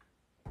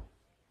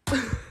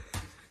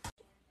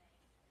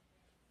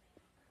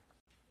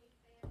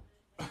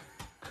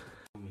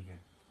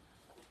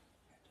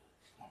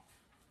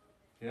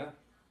 Yeah.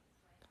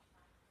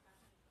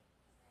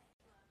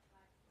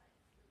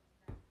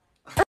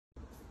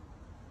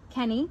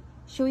 Kenny,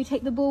 Shall we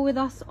take the ball with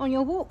us on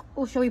your walk,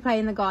 or shall we play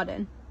in the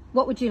garden?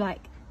 What would you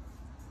like?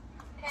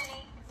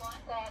 Penny,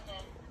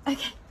 garden.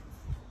 Okay,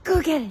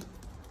 go get it.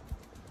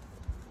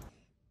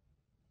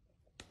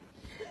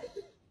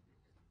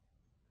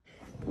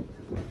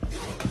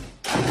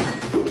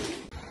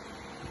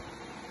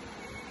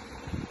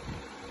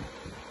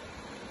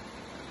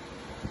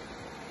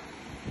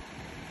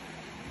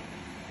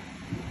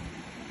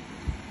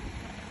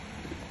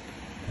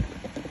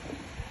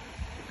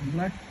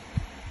 Black.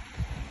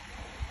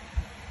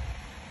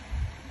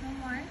 No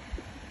more.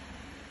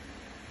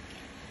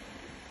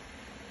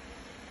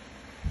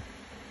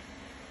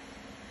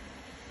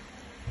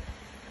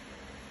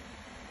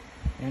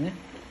 Anna?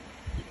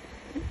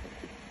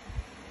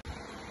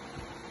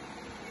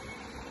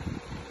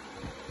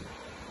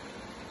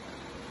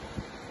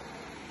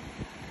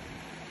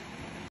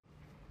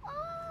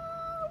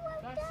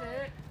 That's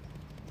it.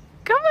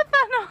 Come with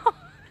that now.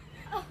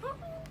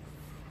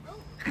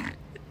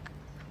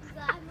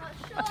 I'm not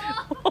sure.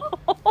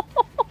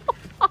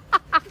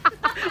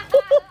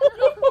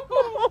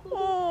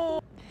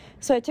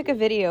 So I took a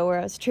video where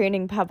I was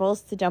training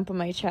Pebbles to jump on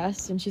my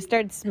chest, and she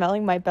started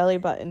smelling my belly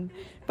button.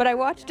 But I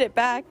watched it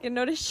back and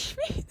noticed she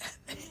made that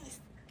face.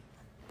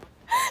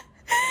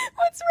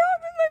 What's wrong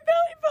with my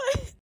belly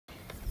button?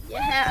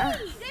 Yeah.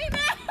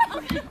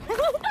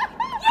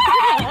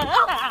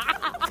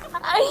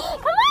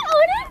 Come on,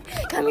 Odin.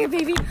 Come here,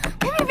 baby.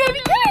 Come here, baby.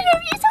 Come here,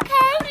 baby. It's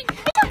okay.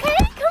 It's okay.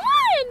 Come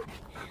on.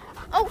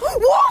 Oh,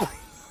 whoa!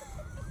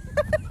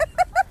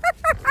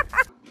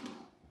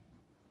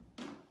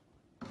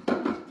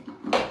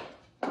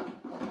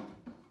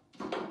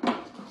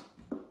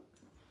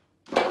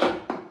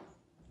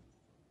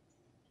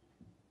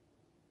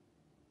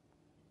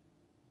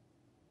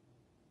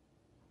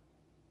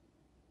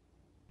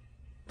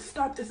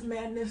 Stop this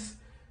madness.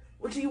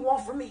 What do you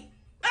want from me?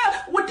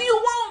 Ah, what do you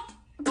want?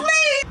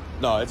 Please!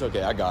 No, it's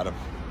okay. I got him.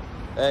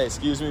 Hey,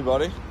 excuse me,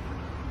 buddy.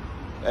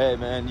 Hey,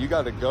 man, you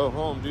gotta go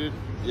home, dude.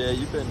 Yeah,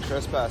 you've been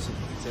trespassing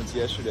since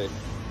yesterday.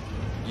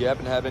 Do you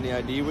happen to have any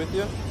ID with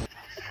you?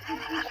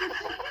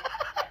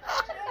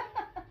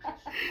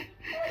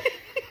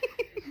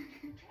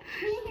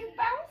 You're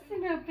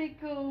bouncing her,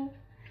 Pickle.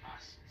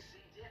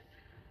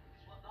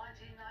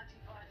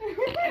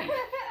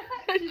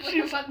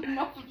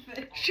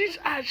 She's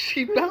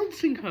actually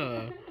bouncing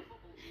her.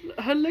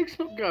 Her leg's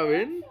not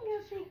going.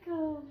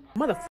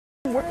 Motherfucker,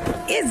 where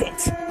is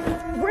it?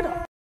 Where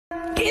the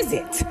is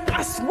it?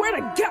 I swear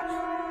to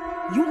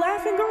God. You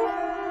laughing, girl?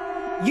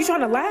 You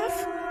trying to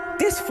laugh?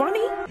 This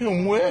funny?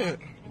 Him wet.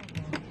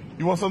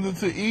 You want something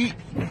to eat?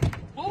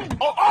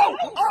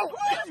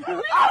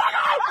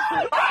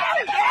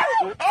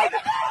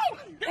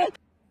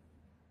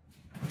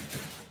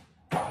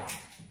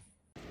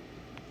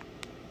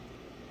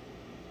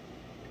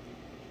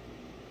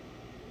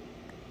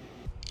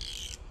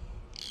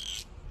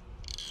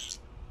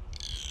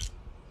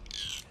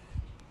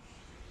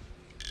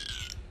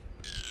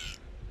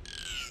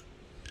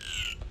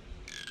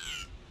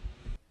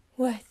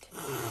 What?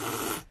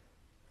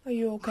 Are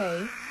you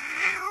okay?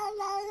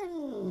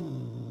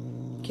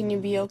 Can you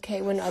be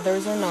okay when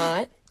others are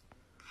not?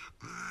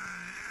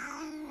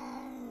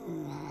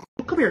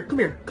 Come here, come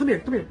here, come here,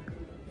 come here.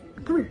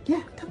 Come here,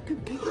 yeah, come.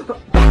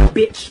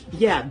 Bitch,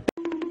 yeah.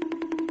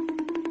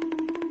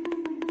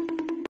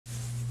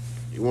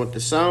 You want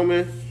the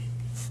salmon?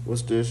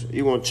 What's this?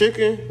 You want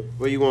chicken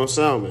or you want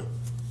salmon?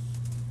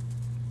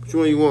 Which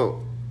one you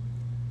want?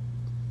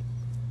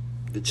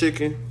 The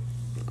chicken?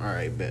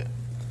 Alright, bet.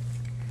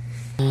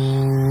 You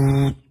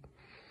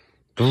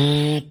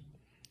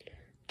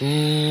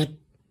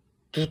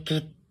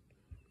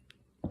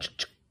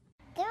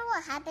know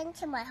what happened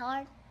to my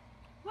heart?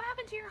 What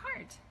happened to your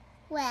heart?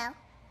 Well,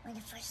 when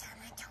the first time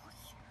I told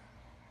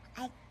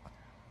you,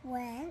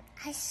 when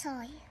I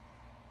saw you,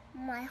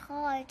 my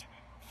heart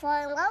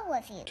fell in love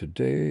with you.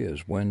 Today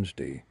is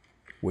Wednesday,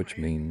 which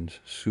means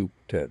soup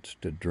tets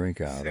to drink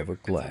out of a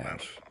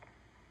glass.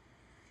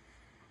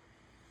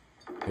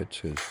 It's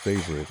his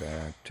favorite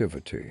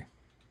activity.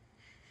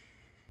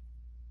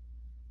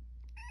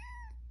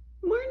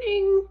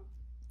 Morning.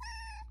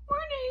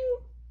 Morning.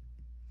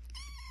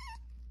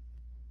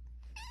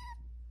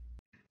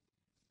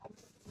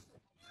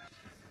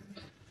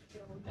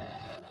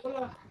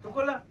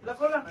 La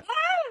cola.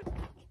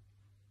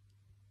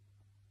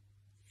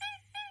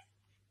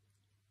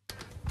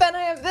 Then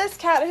I have this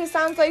cat who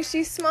sounds like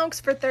she smokes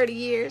for 30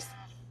 years.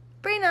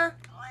 Brina.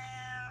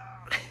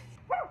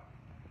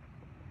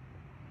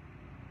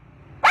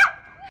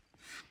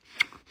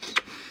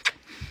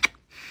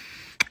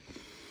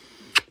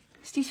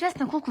 Сейчас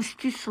насколько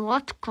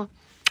сладко.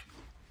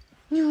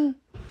 Ню.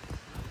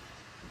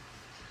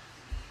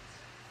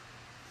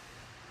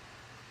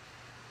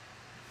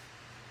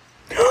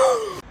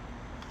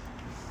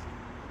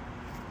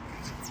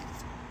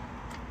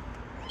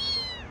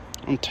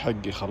 انت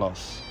حقي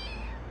خلاص.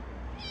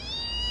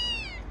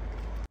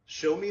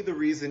 Show me the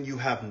reason you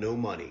have no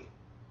money.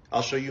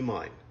 I'll show you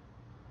mine.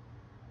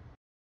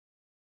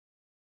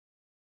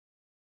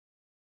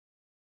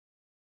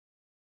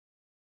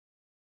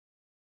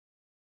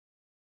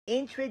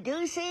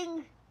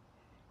 Introducing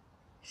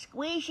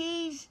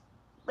Squishy's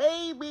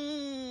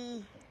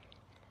baby.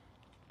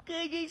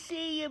 Good to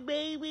see you,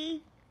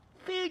 baby.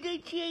 Feel the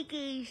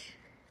chickies.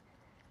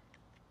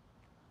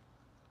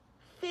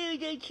 Feel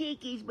the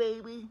chickies,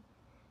 baby.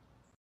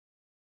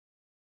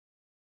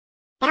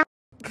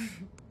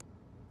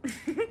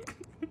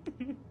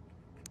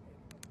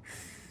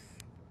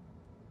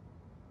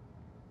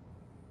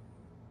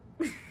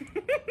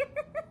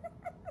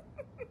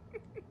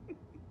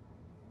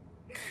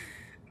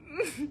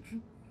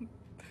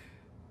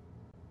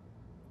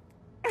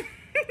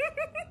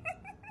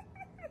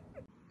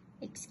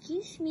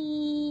 Excuse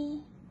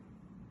me.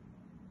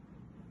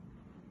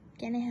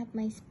 Can I have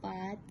my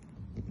spot?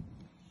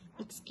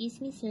 Excuse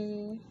me,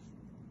 sir.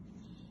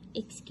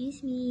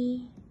 Excuse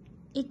me.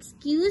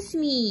 Excuse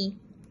me.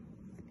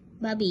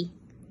 Bobby.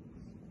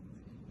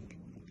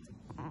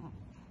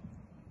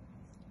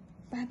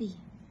 Bobby.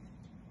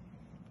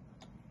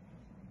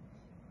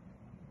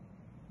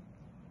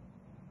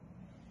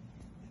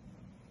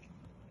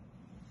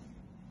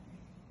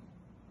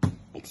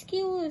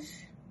 Excuse.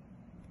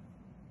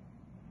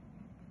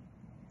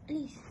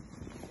 Please.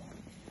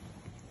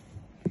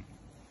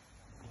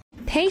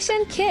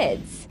 Patient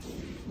kids.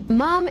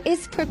 Mom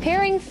is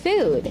preparing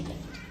food.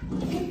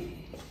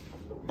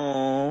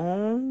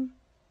 Aww,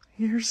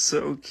 you're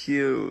so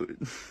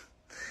cute.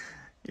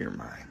 You're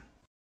mine.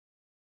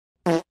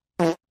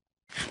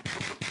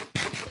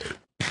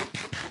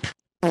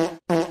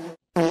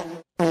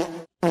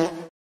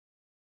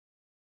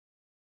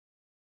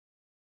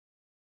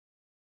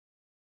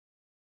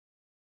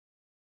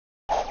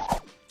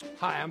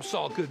 Hi, I'm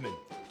Saul Goodman.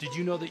 Did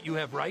you know that you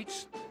have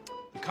rights?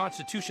 The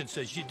Constitution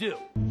says you do.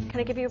 Can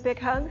I give you a big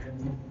hug?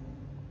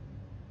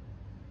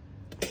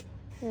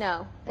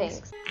 No,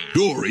 thanks.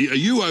 Dory, are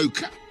you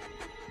okay?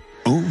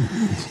 Oh,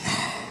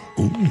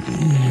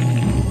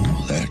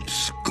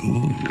 that's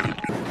good.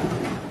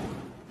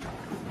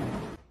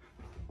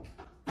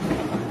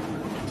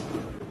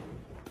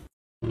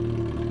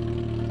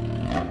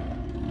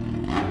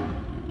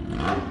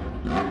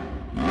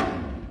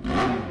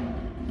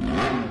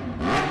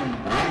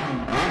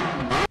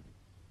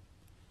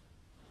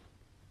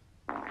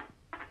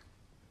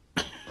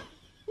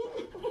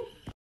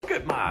 Look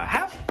at my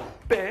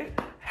happy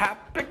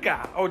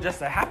guy. Oh,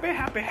 just a happy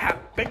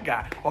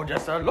guy. Oh,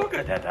 just a look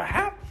at that, the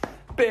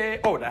happy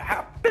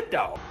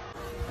dog.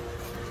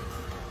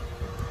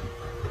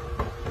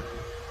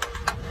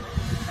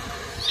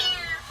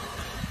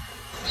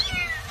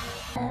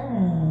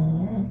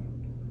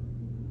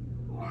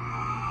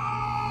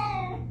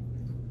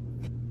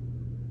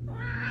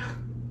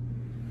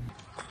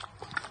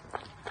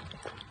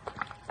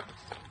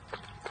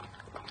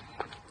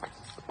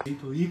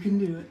 People, you can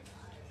do it.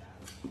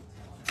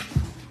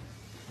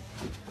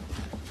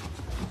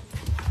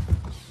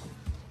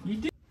 You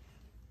did.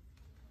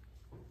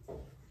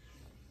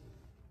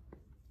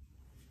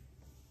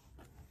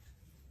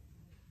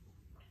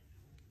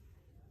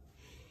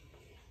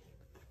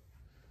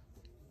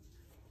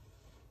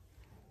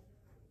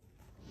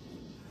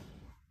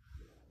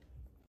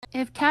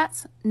 If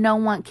cats no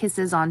want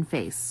kisses on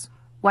face,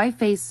 why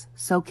face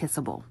so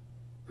kissable?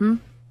 Hmm?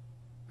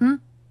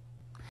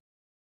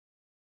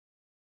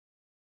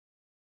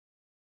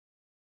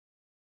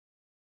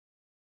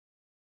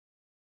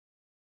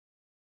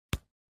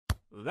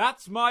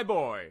 That's my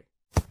boy.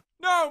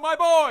 No, my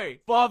boy!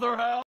 Father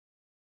hell!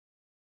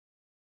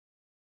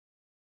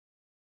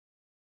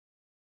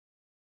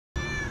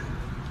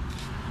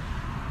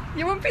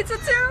 You want pizza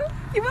too?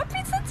 You want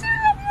pizza too?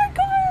 Oh my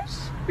gosh!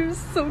 You're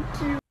so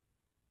cute.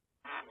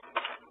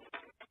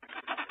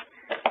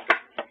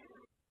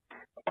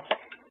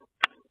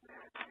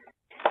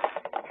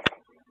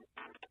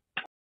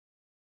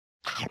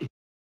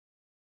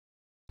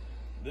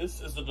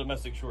 This is the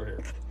domestic short hair.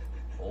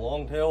 A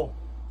long tail,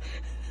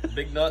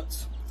 big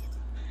nuts,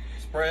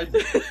 spread,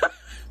 and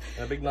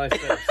a big nice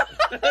face.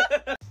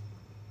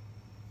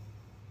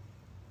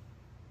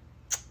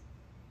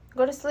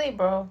 Go to sleep,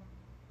 bro.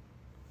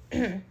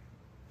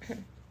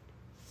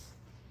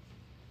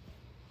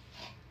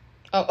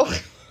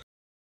 Oh.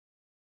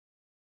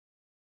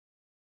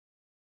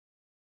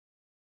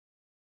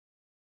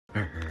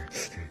 My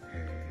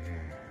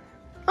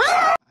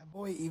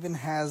boy even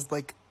has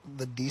like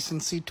the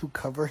decency to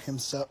cover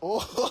himself.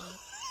 Oh.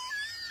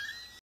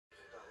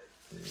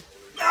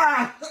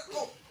 Ah!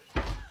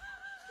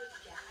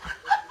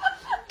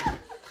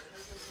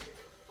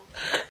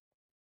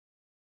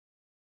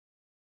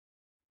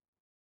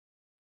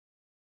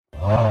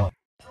 Oh.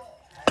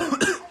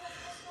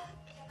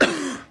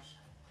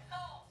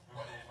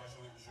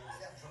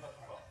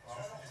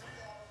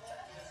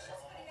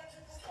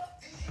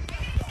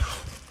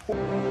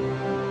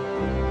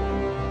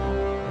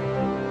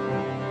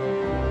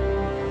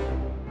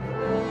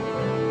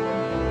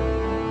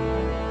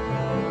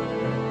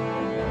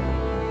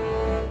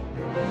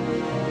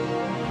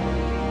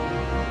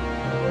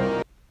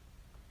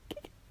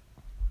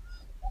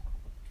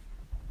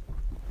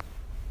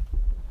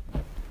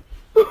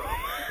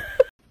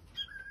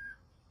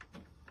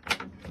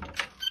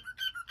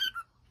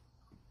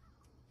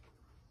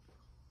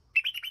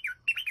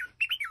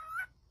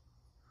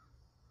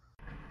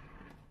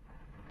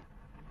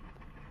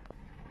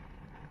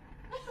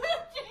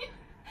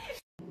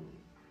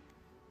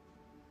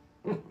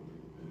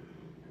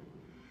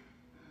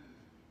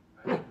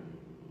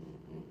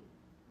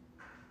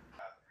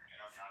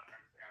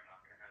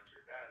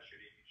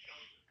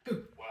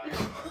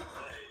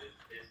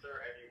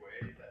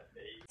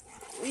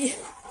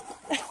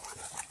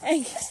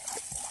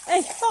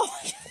 Hey, oh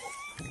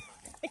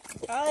my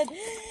god.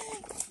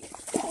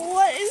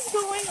 What is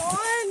going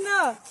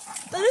on?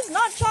 That is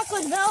not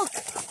chocolate milk.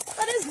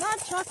 That is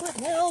not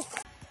chocolate milk.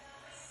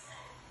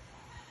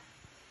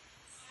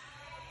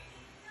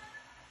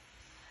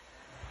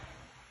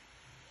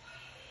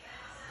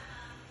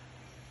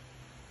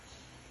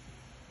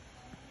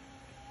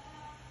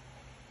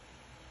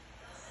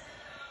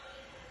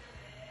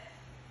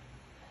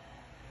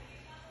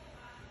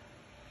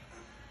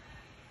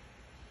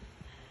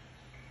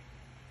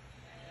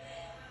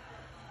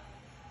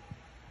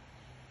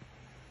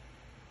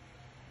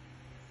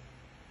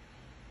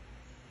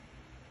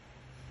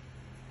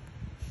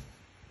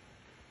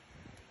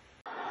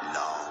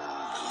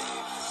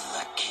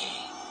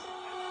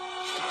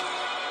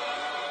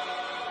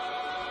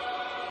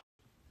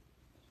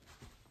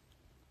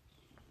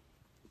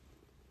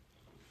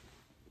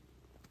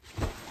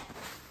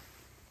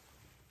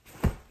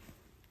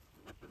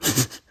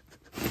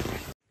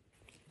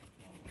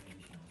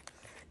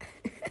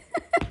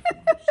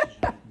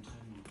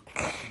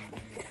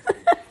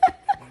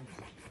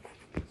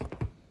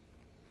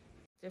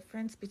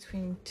 Difference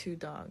between two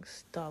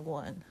dogs. Dog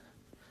one.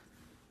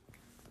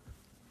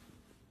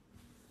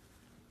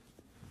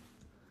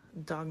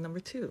 Dog number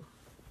two.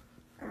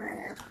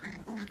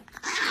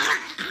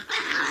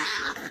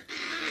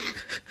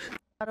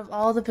 Out of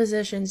all the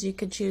positions you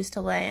could choose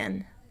to lay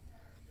in,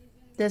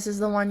 this is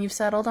the one you've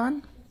settled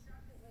on?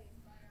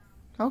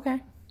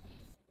 Okay.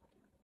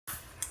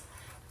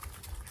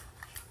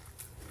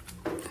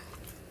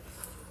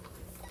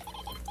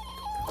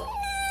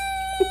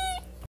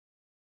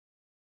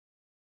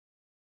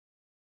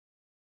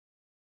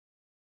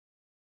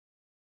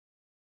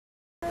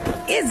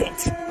 Is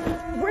it?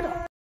 Where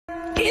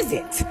the is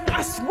it?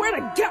 I swear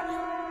to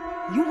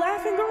God. You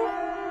laughing,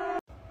 girl?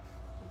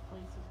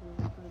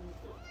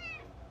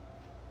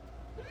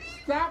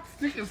 Stop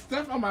sticking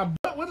stuff on my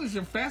butt. What is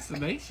your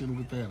fascination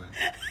with that?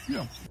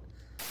 Yeah.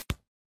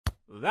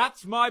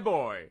 That's my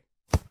boy.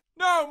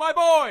 No, my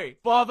boy!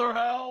 Father,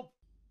 help!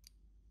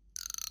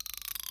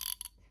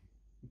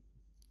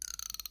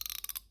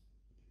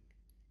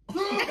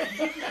 Move!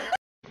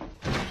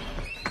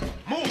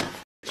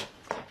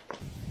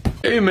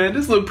 Hey man,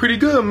 this look pretty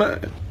good,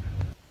 man.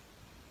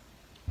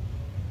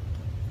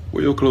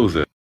 Where your clothes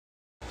at?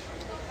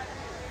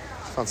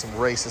 Found some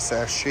racist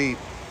ass sheep.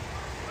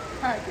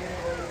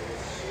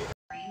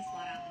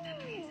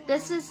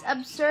 This is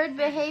absurd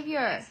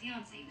behavior.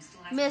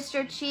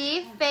 Mr.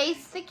 Chief,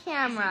 face the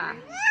camera.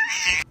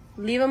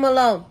 Leave him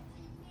alone.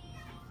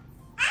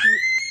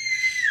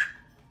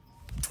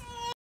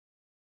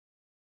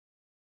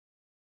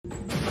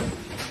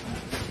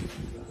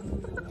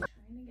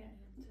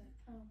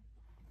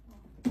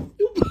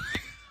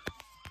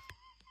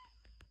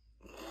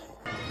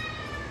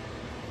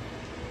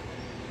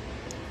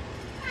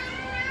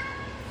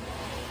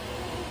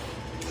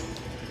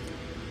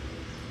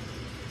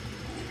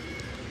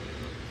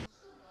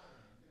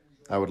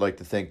 I would like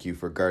to thank you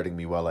for guarding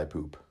me while I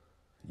poop.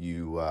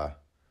 You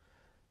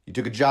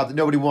took a job that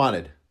nobody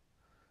wanted,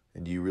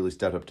 and you really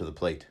stepped up to the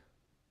plate.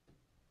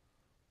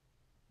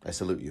 I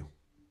salute you.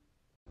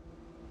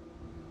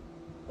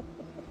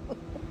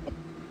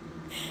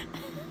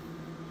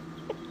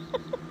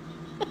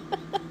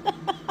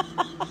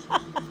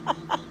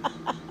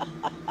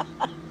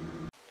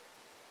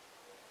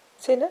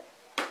 Tina?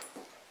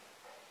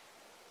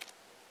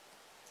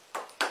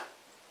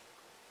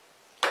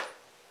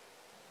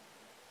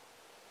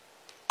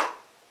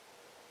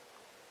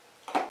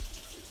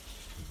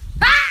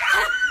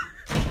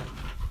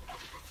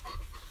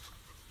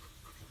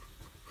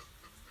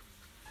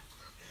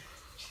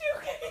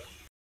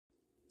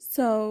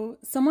 So,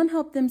 someone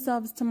helped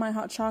themselves to my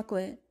hot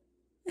chocolate.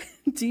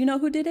 Do you know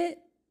who did it?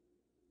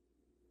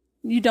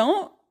 You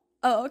don't?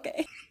 Oh,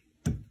 okay.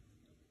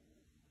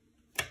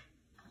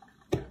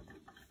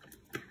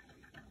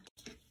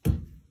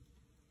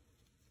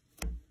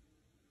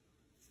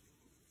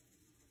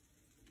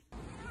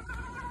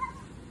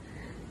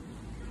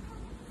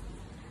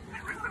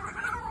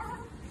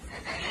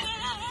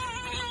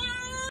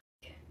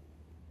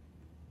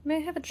 May I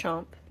have a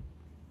chomp?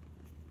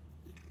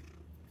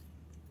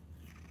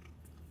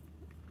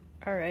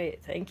 All right,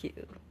 thank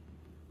you.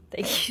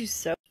 Thank you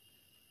so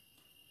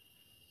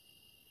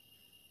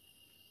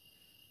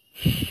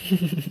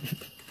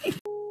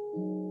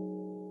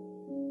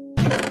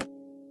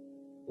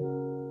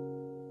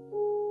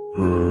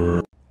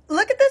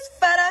Look at this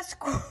fat ass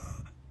squirrel.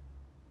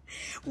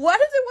 Why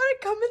does it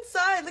want to come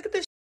inside? Look at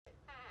this.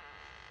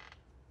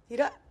 You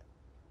don't.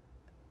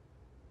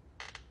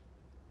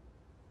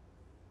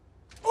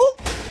 Oh!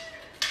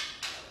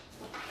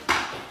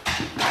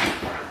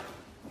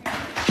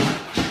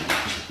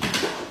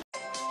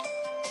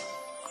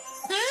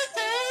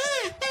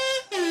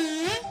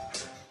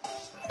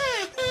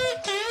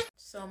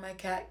 So my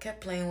cat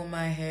kept playing with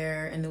my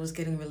hair and it was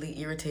getting really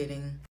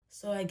irritating.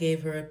 So I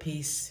gave her a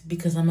piece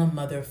because I'm a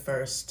mother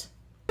first.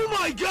 Oh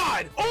my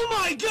god! Oh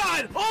my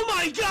god! Oh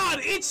my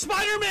god! It's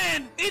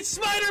Spider-Man! It's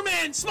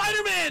Spider-Man!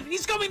 Spider-Man!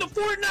 He's coming to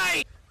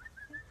Fortnite!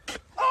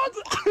 Oh,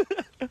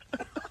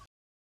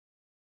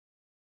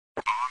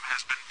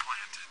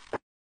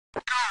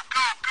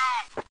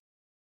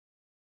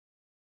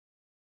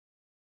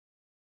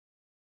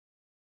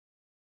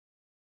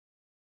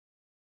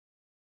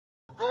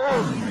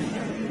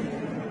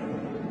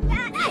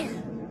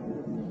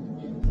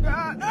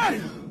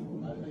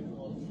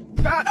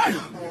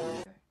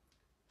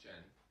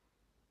 Jen,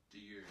 do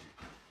you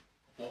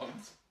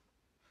want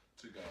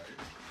to go?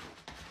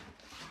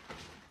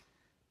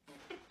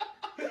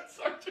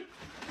 Sorry.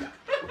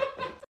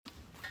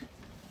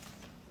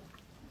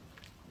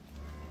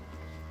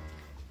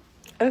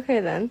 Okay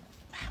then.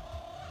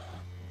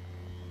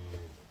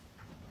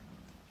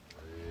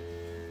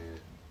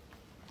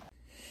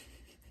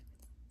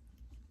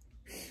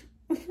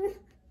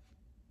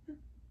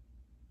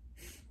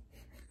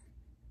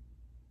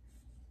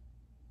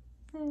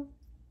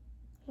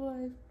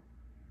 What?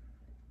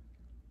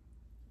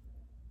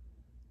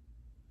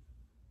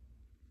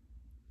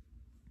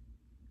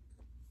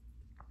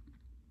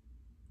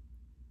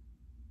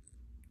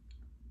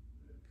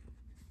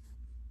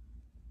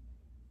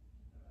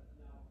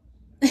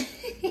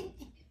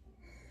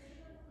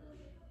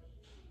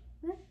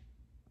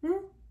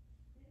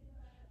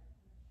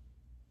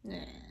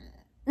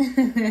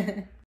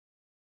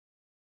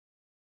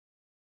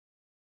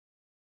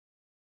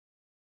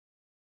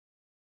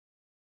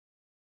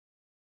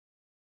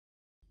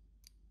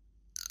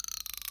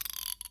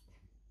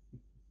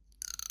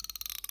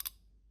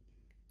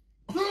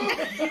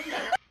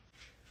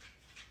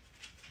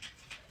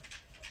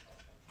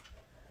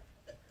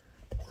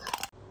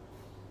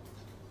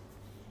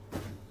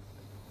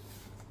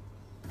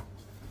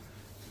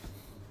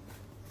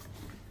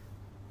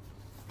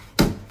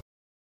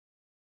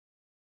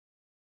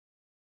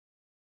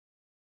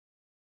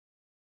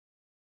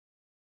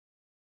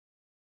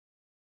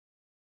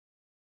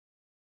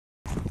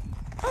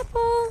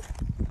 Apple.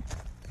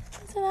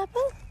 Is an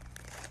apple?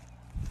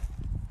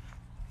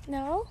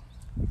 No.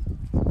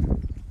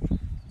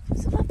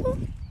 Is an apple?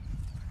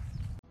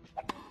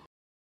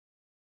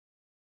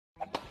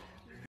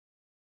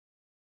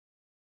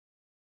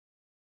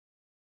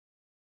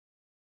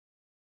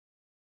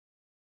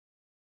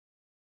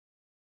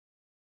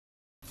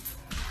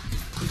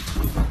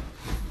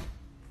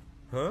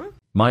 Huh?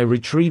 My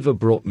retriever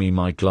brought me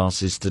my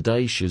glasses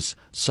today. She's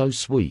so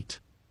sweet.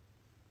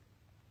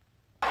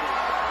 Oh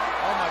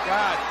my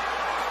God.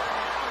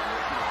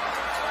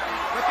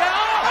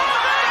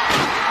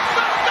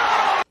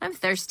 I'm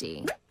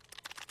thirsty.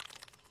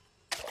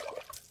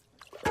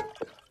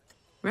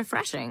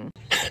 Refreshing.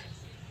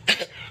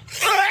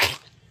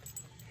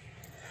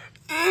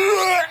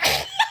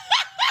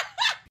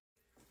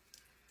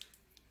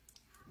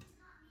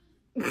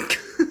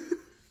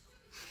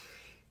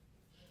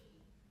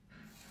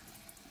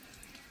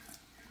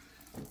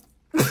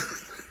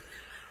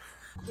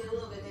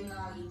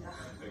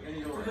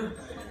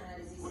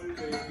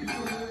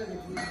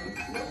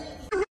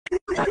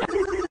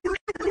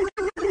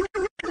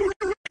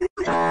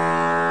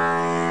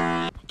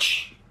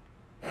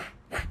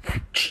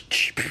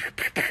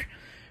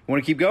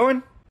 Want to keep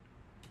going?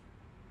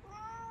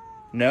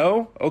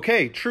 No?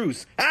 Okay,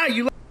 truce. Ah,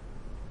 you.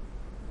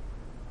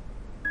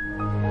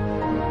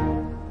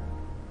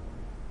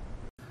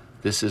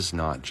 This is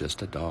not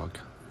just a dog.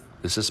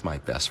 This is my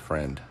best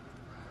friend.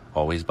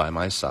 Always by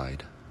my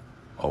side.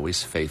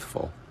 Always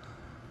faithful.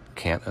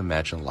 Can't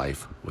imagine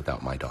life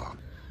without my dog.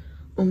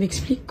 On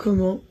m'explique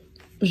comment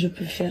je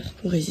peux faire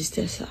pour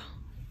résister à ça.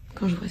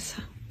 Quand je vois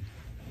ça.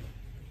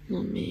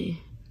 Non mais...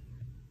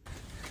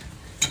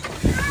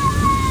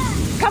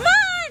 Come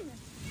on!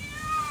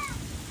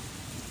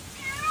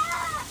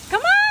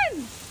 Come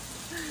on!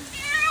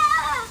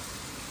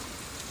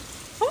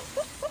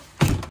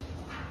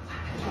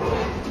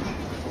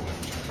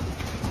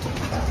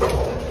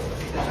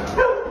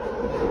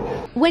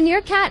 When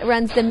your cat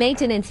runs the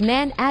maintenance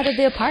man out of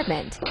the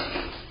apartment.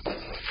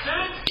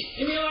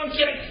 Leave me alone,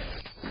 kitty.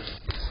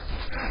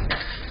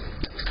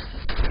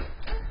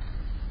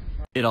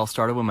 It all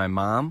started when my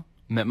mom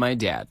met my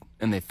dad,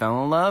 and they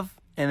fell in love,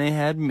 and they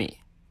had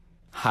me.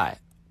 Hi,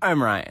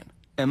 I'm Ryan,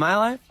 and my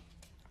life,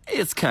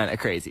 it's kind of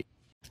crazy.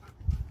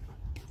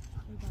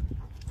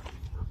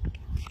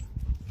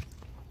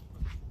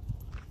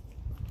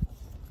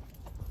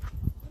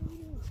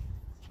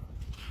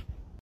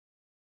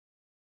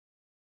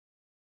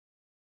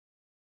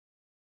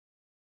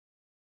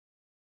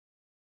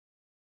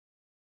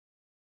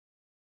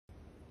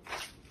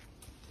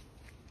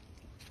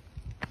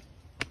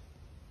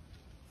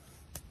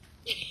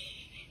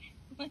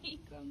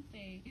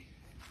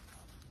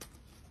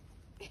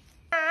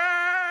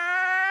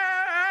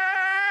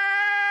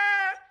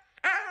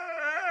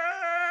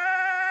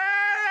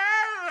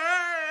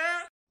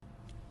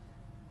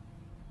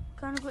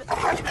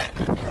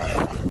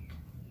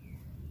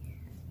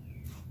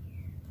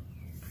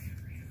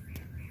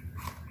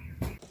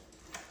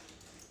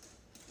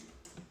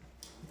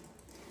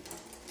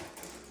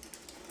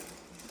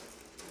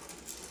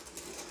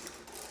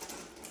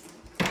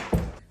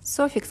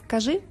 Софик,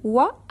 скажи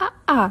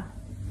 «уа-а-а».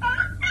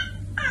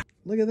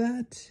 Look at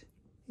that.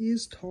 He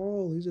is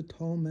tall. He's a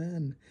tall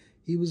man.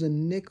 He was a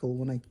nickel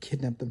when I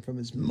kidnapped him from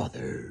his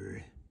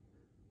mother.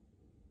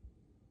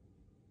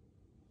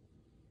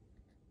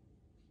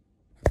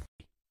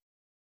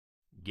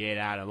 Get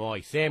out of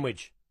my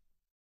sandwich.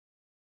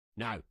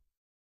 No.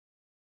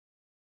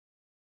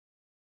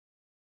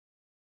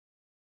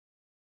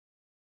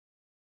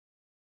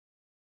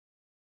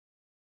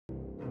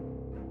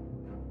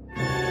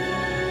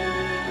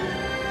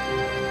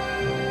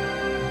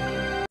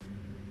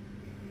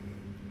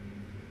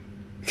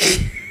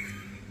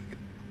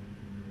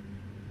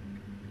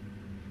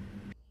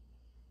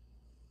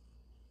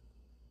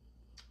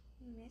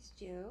 Yes,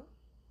 Joe.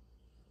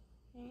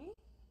 Hey?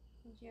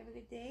 Did you have a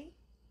good day?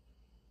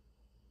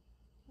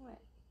 What?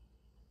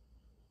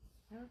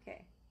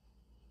 Okay.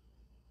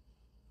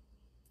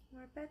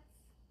 More pets?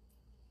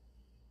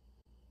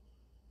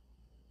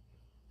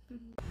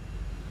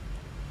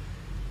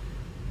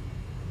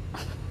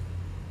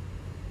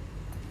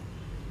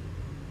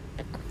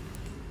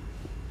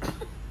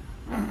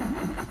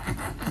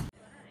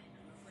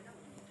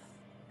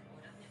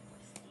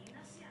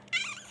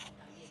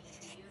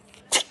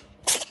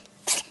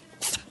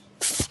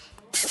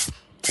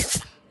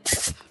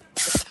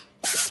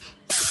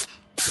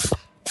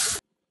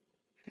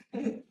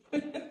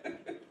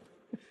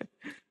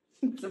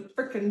 It's a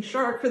freaking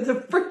shark with a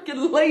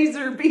freaking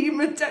laser beam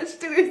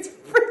attached to its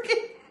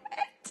freaking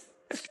head.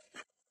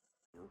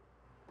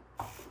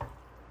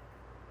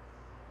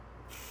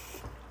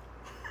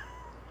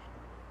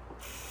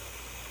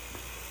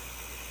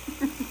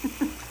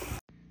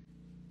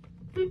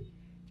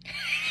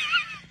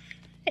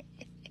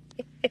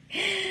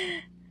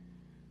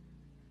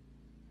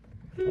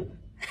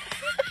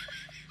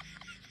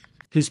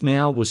 His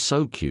meow was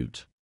so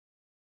cute.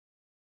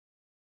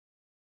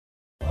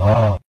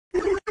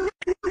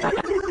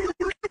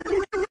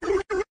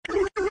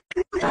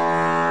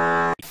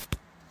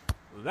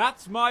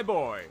 That's my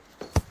boy.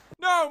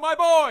 No, my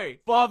boy!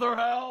 Father,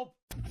 help!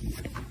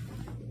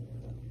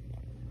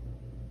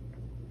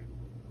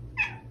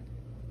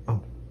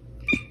 Oh,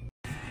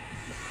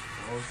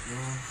 it's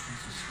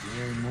a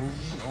scary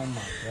movie. Oh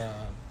my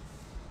god.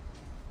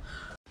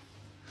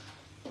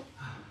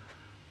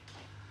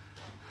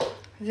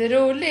 Är det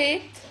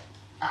roligt?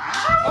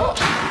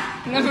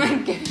 Nej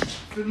men gud.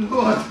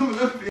 Förlåt.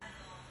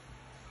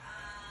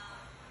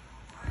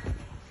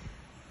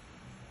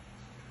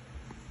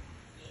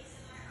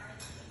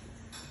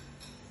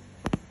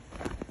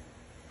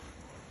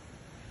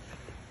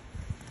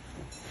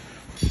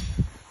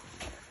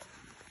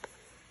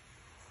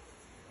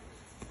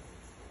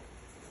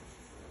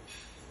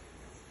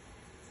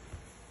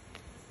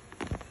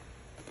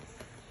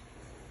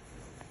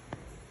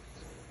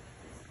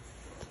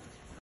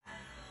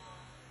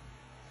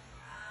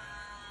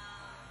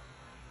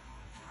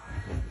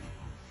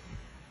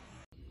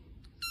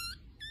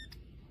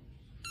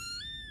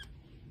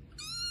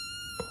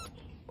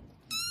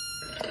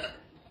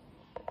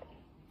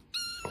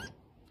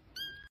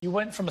 You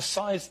went from a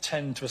size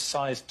 10 to a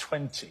size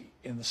 20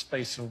 in the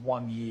space of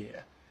 1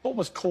 year. What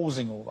was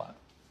causing all that?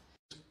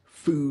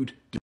 Food.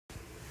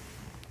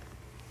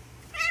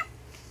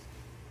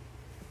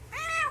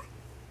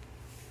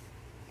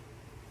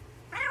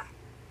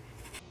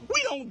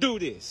 We don't do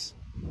this.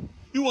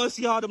 You want to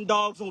see all them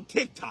dogs on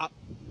TikTok?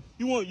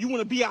 You want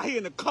to be out here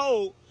in the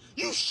cold?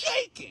 You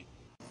shaking?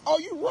 Oh,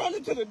 you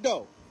running to the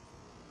door?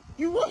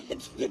 You running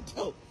to the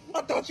door?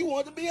 I thought you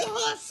wanted to be a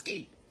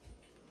husky.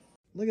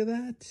 Look at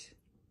that.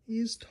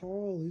 He's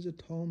tall. He's a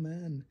tall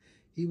man.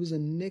 He was a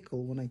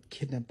nickel when I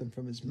kidnapped him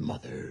from his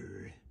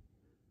mother.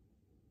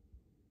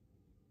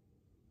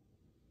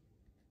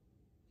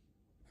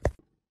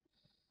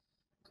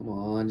 Come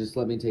on, just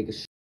let me take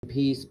a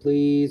piece,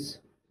 please.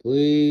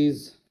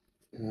 Please.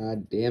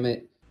 God damn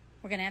it.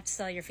 We're gonna have to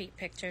sell your feet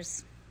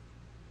pictures.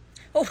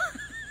 Oh.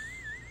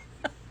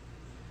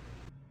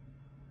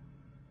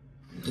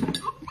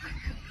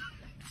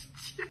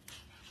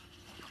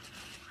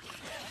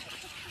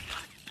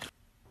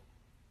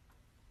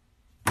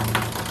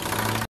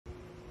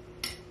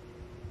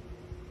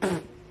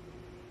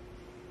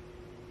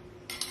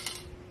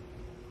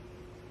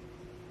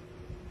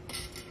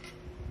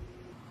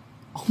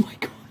 Oh my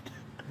god.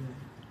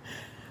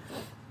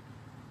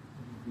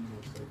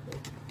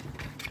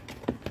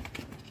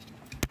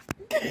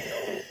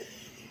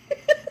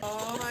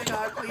 Oh my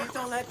god, please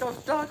don't let those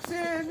ducks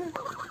in.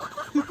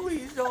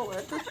 Please don't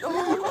let the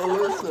dogs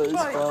Alyssa, it's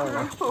bite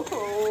fine. through.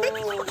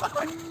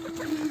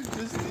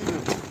 Just leave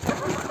it.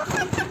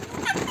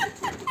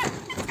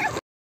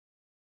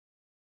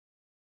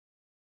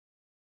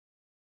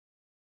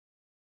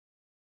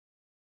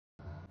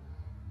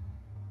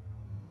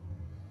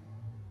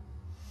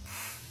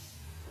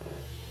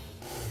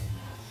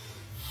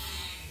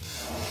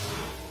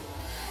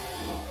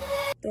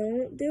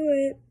 Don't do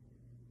it.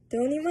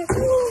 Don't even.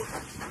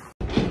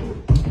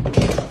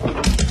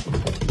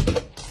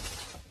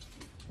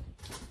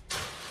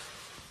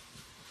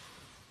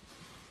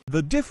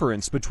 The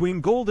difference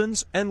between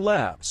Goldens and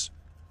Labs.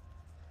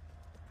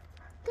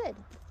 Good.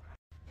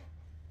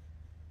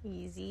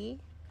 Easy.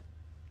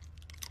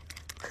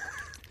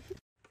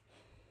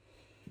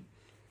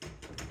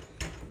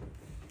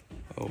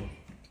 Oh.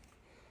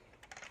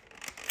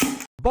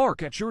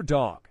 Bark at your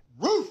dog.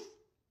 Roof!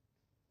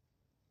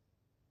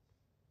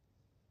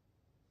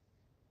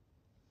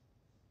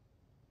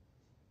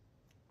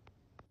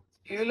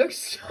 You look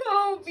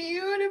so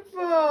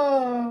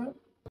beautiful.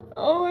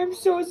 Oh, I'm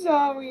so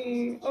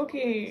sorry.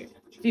 Okay.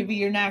 Phoebe,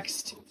 you're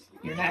next.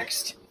 You're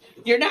next.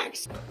 You're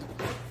next.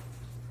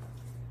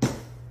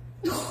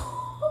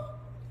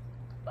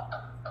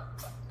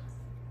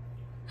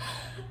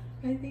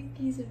 I think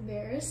he's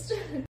embarrassed.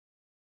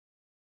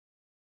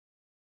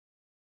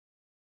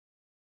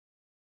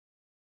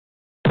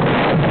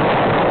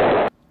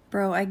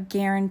 Bro, I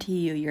guarantee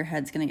you your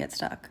head's gonna get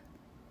stuck.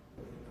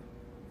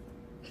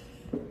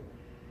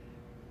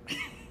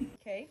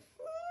 Okay.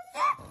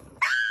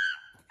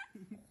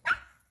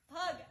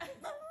 Pug!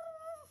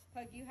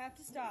 Pug, you have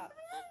to stop.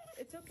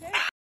 It's okay.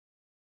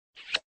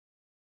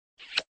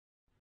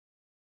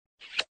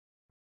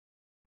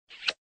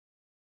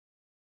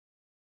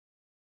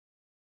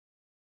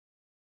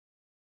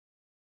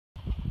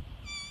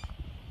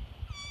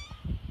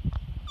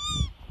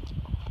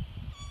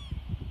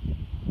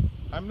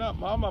 I'm not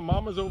Mama.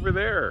 Mama's over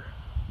there.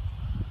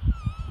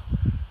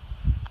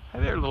 Hi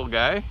there, little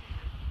guy.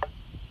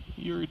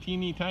 You're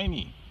teeny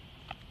tiny.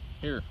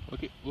 Here,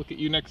 look at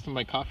you next to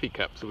my coffee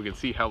cup so we can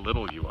see how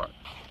little you are.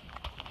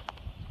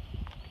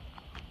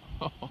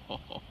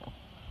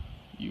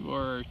 You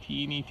are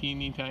teeny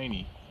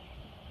tiny.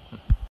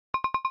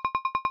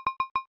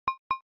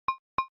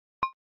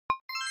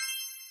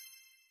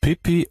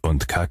 Pipi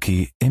und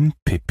Kaki im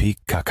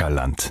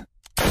Pipi-Kaka-Land.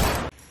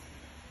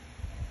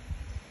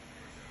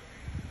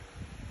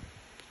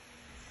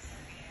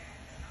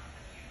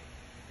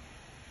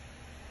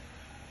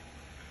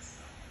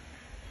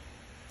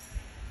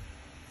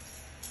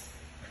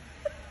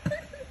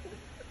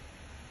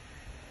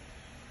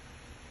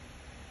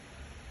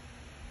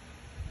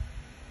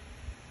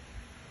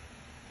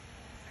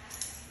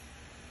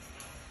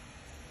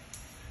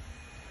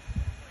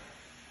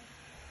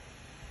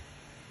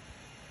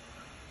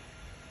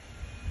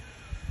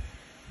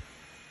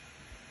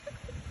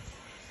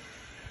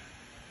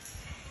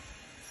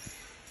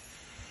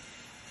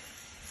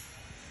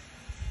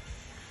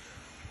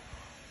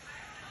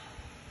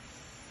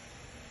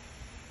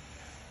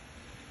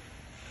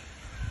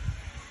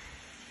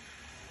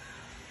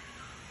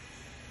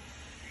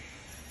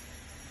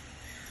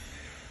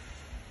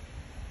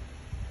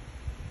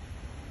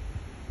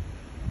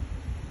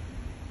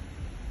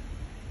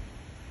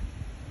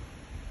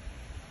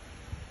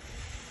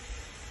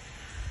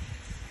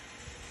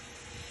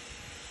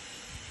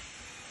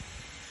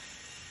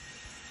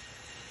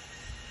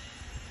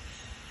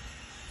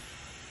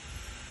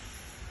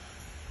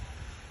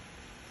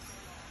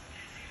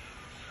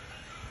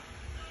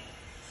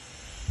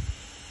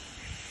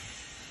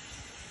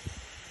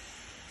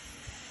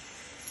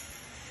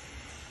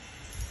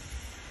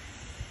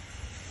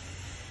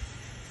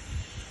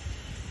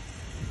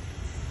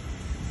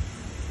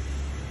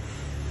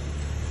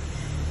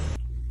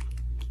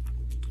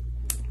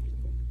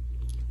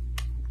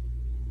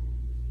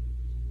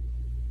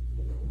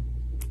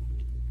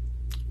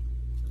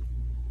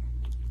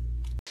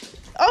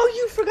 Oh,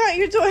 you forgot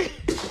your toy.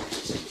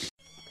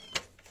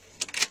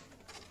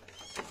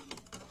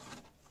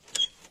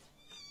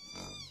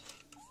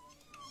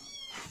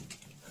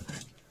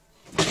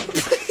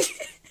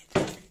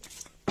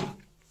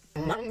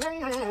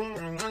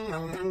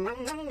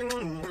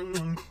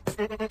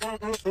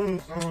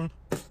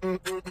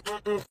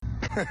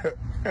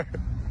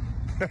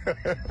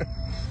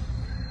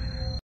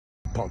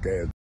 Punk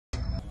ass.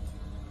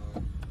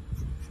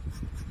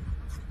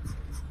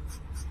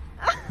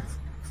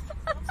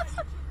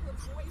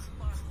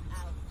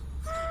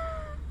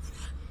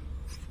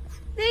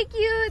 They're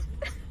cute.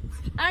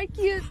 Are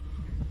cute.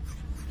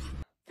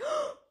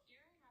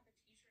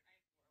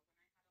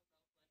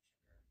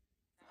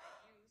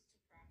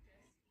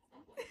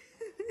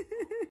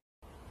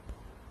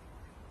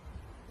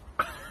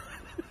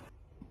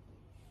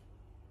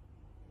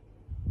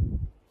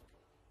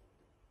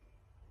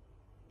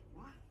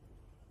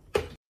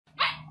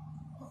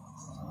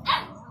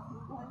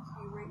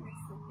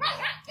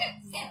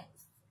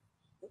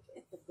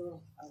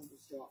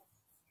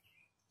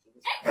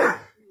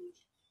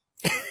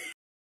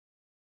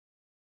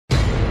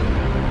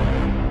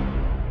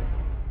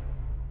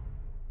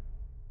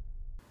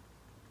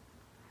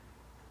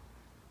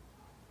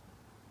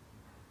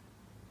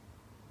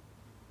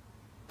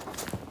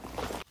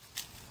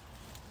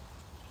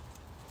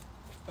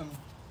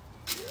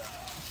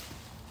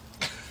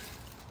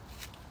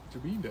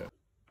 Jamina.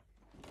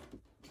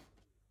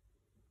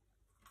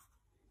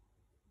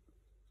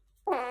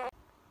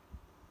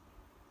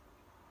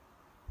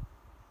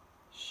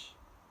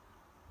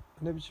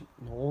 Ne biçim?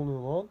 Ne oluyor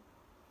lan?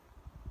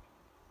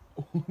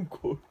 Oğlum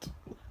korktum.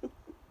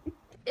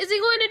 Is he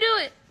going to do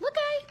it? Look,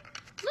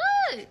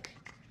 look.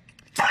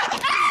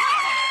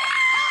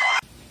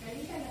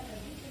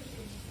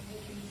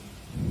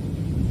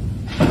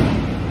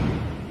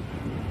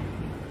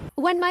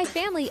 When my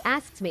family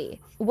asks me,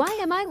 why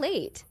am I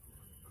late?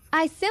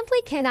 I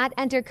simply cannot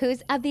enter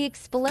Coos of the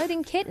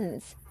Exploding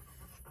Kittens.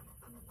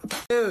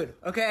 Dude,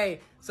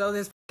 okay, so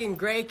this fucking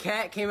gray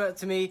cat came up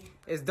to me.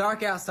 It's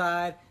dark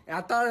outside, and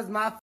I thought it was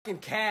my fucking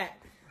cat.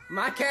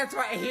 My cat's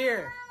right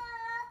here.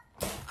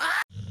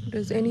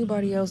 Does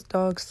anybody else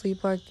dog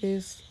sleep like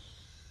this?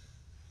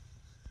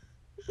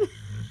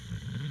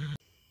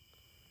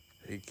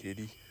 Hey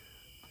kitty,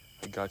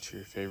 I got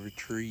your favorite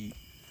treat.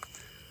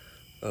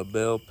 A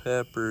bell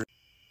pepper.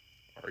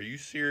 Are you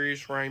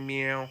serious, right,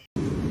 meow?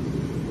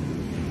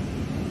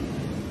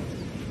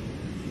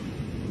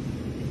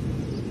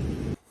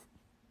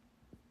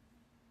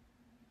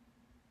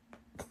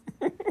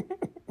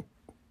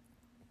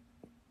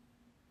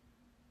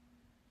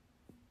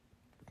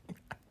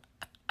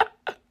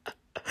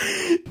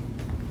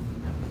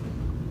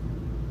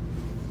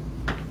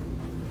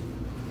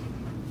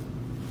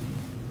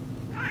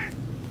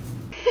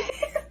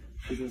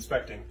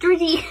 inspecting.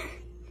 Georgie.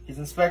 He's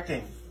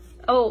inspecting.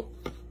 Oh.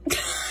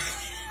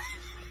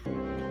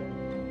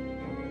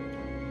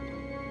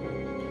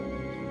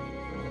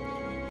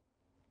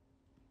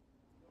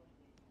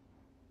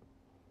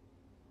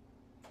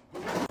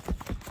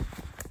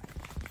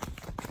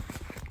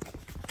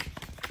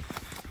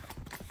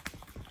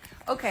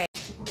 Okay.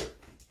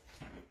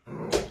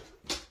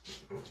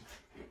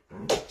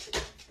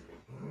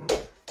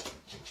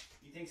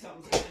 You think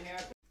something's gonna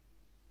happen?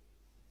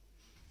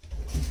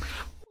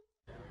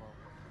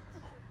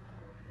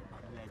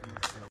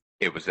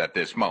 It was at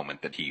this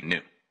moment that he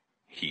knew.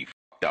 He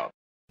f***ed up.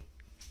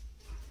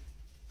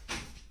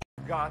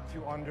 You've got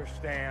to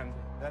understand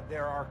that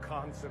there are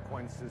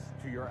consequences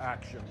to your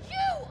actions.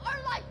 You are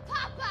like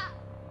Papa!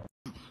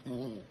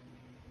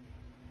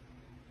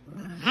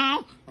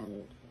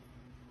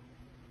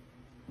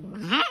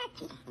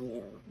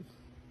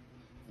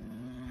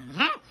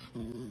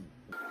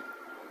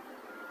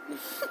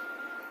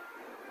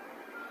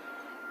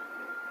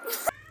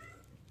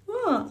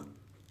 What?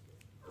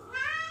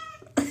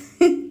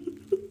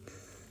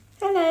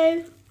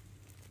 Hello.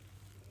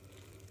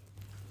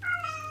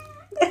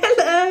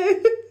 Hello.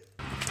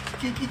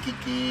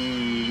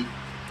 Kiki.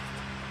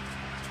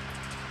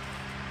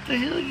 What the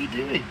hell are you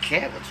doing,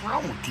 cat? What's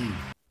wrong with you?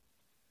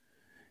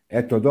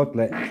 Ecco,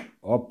 Dotle.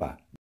 Opa.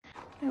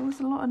 There was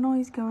a lot of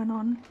noise going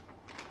on.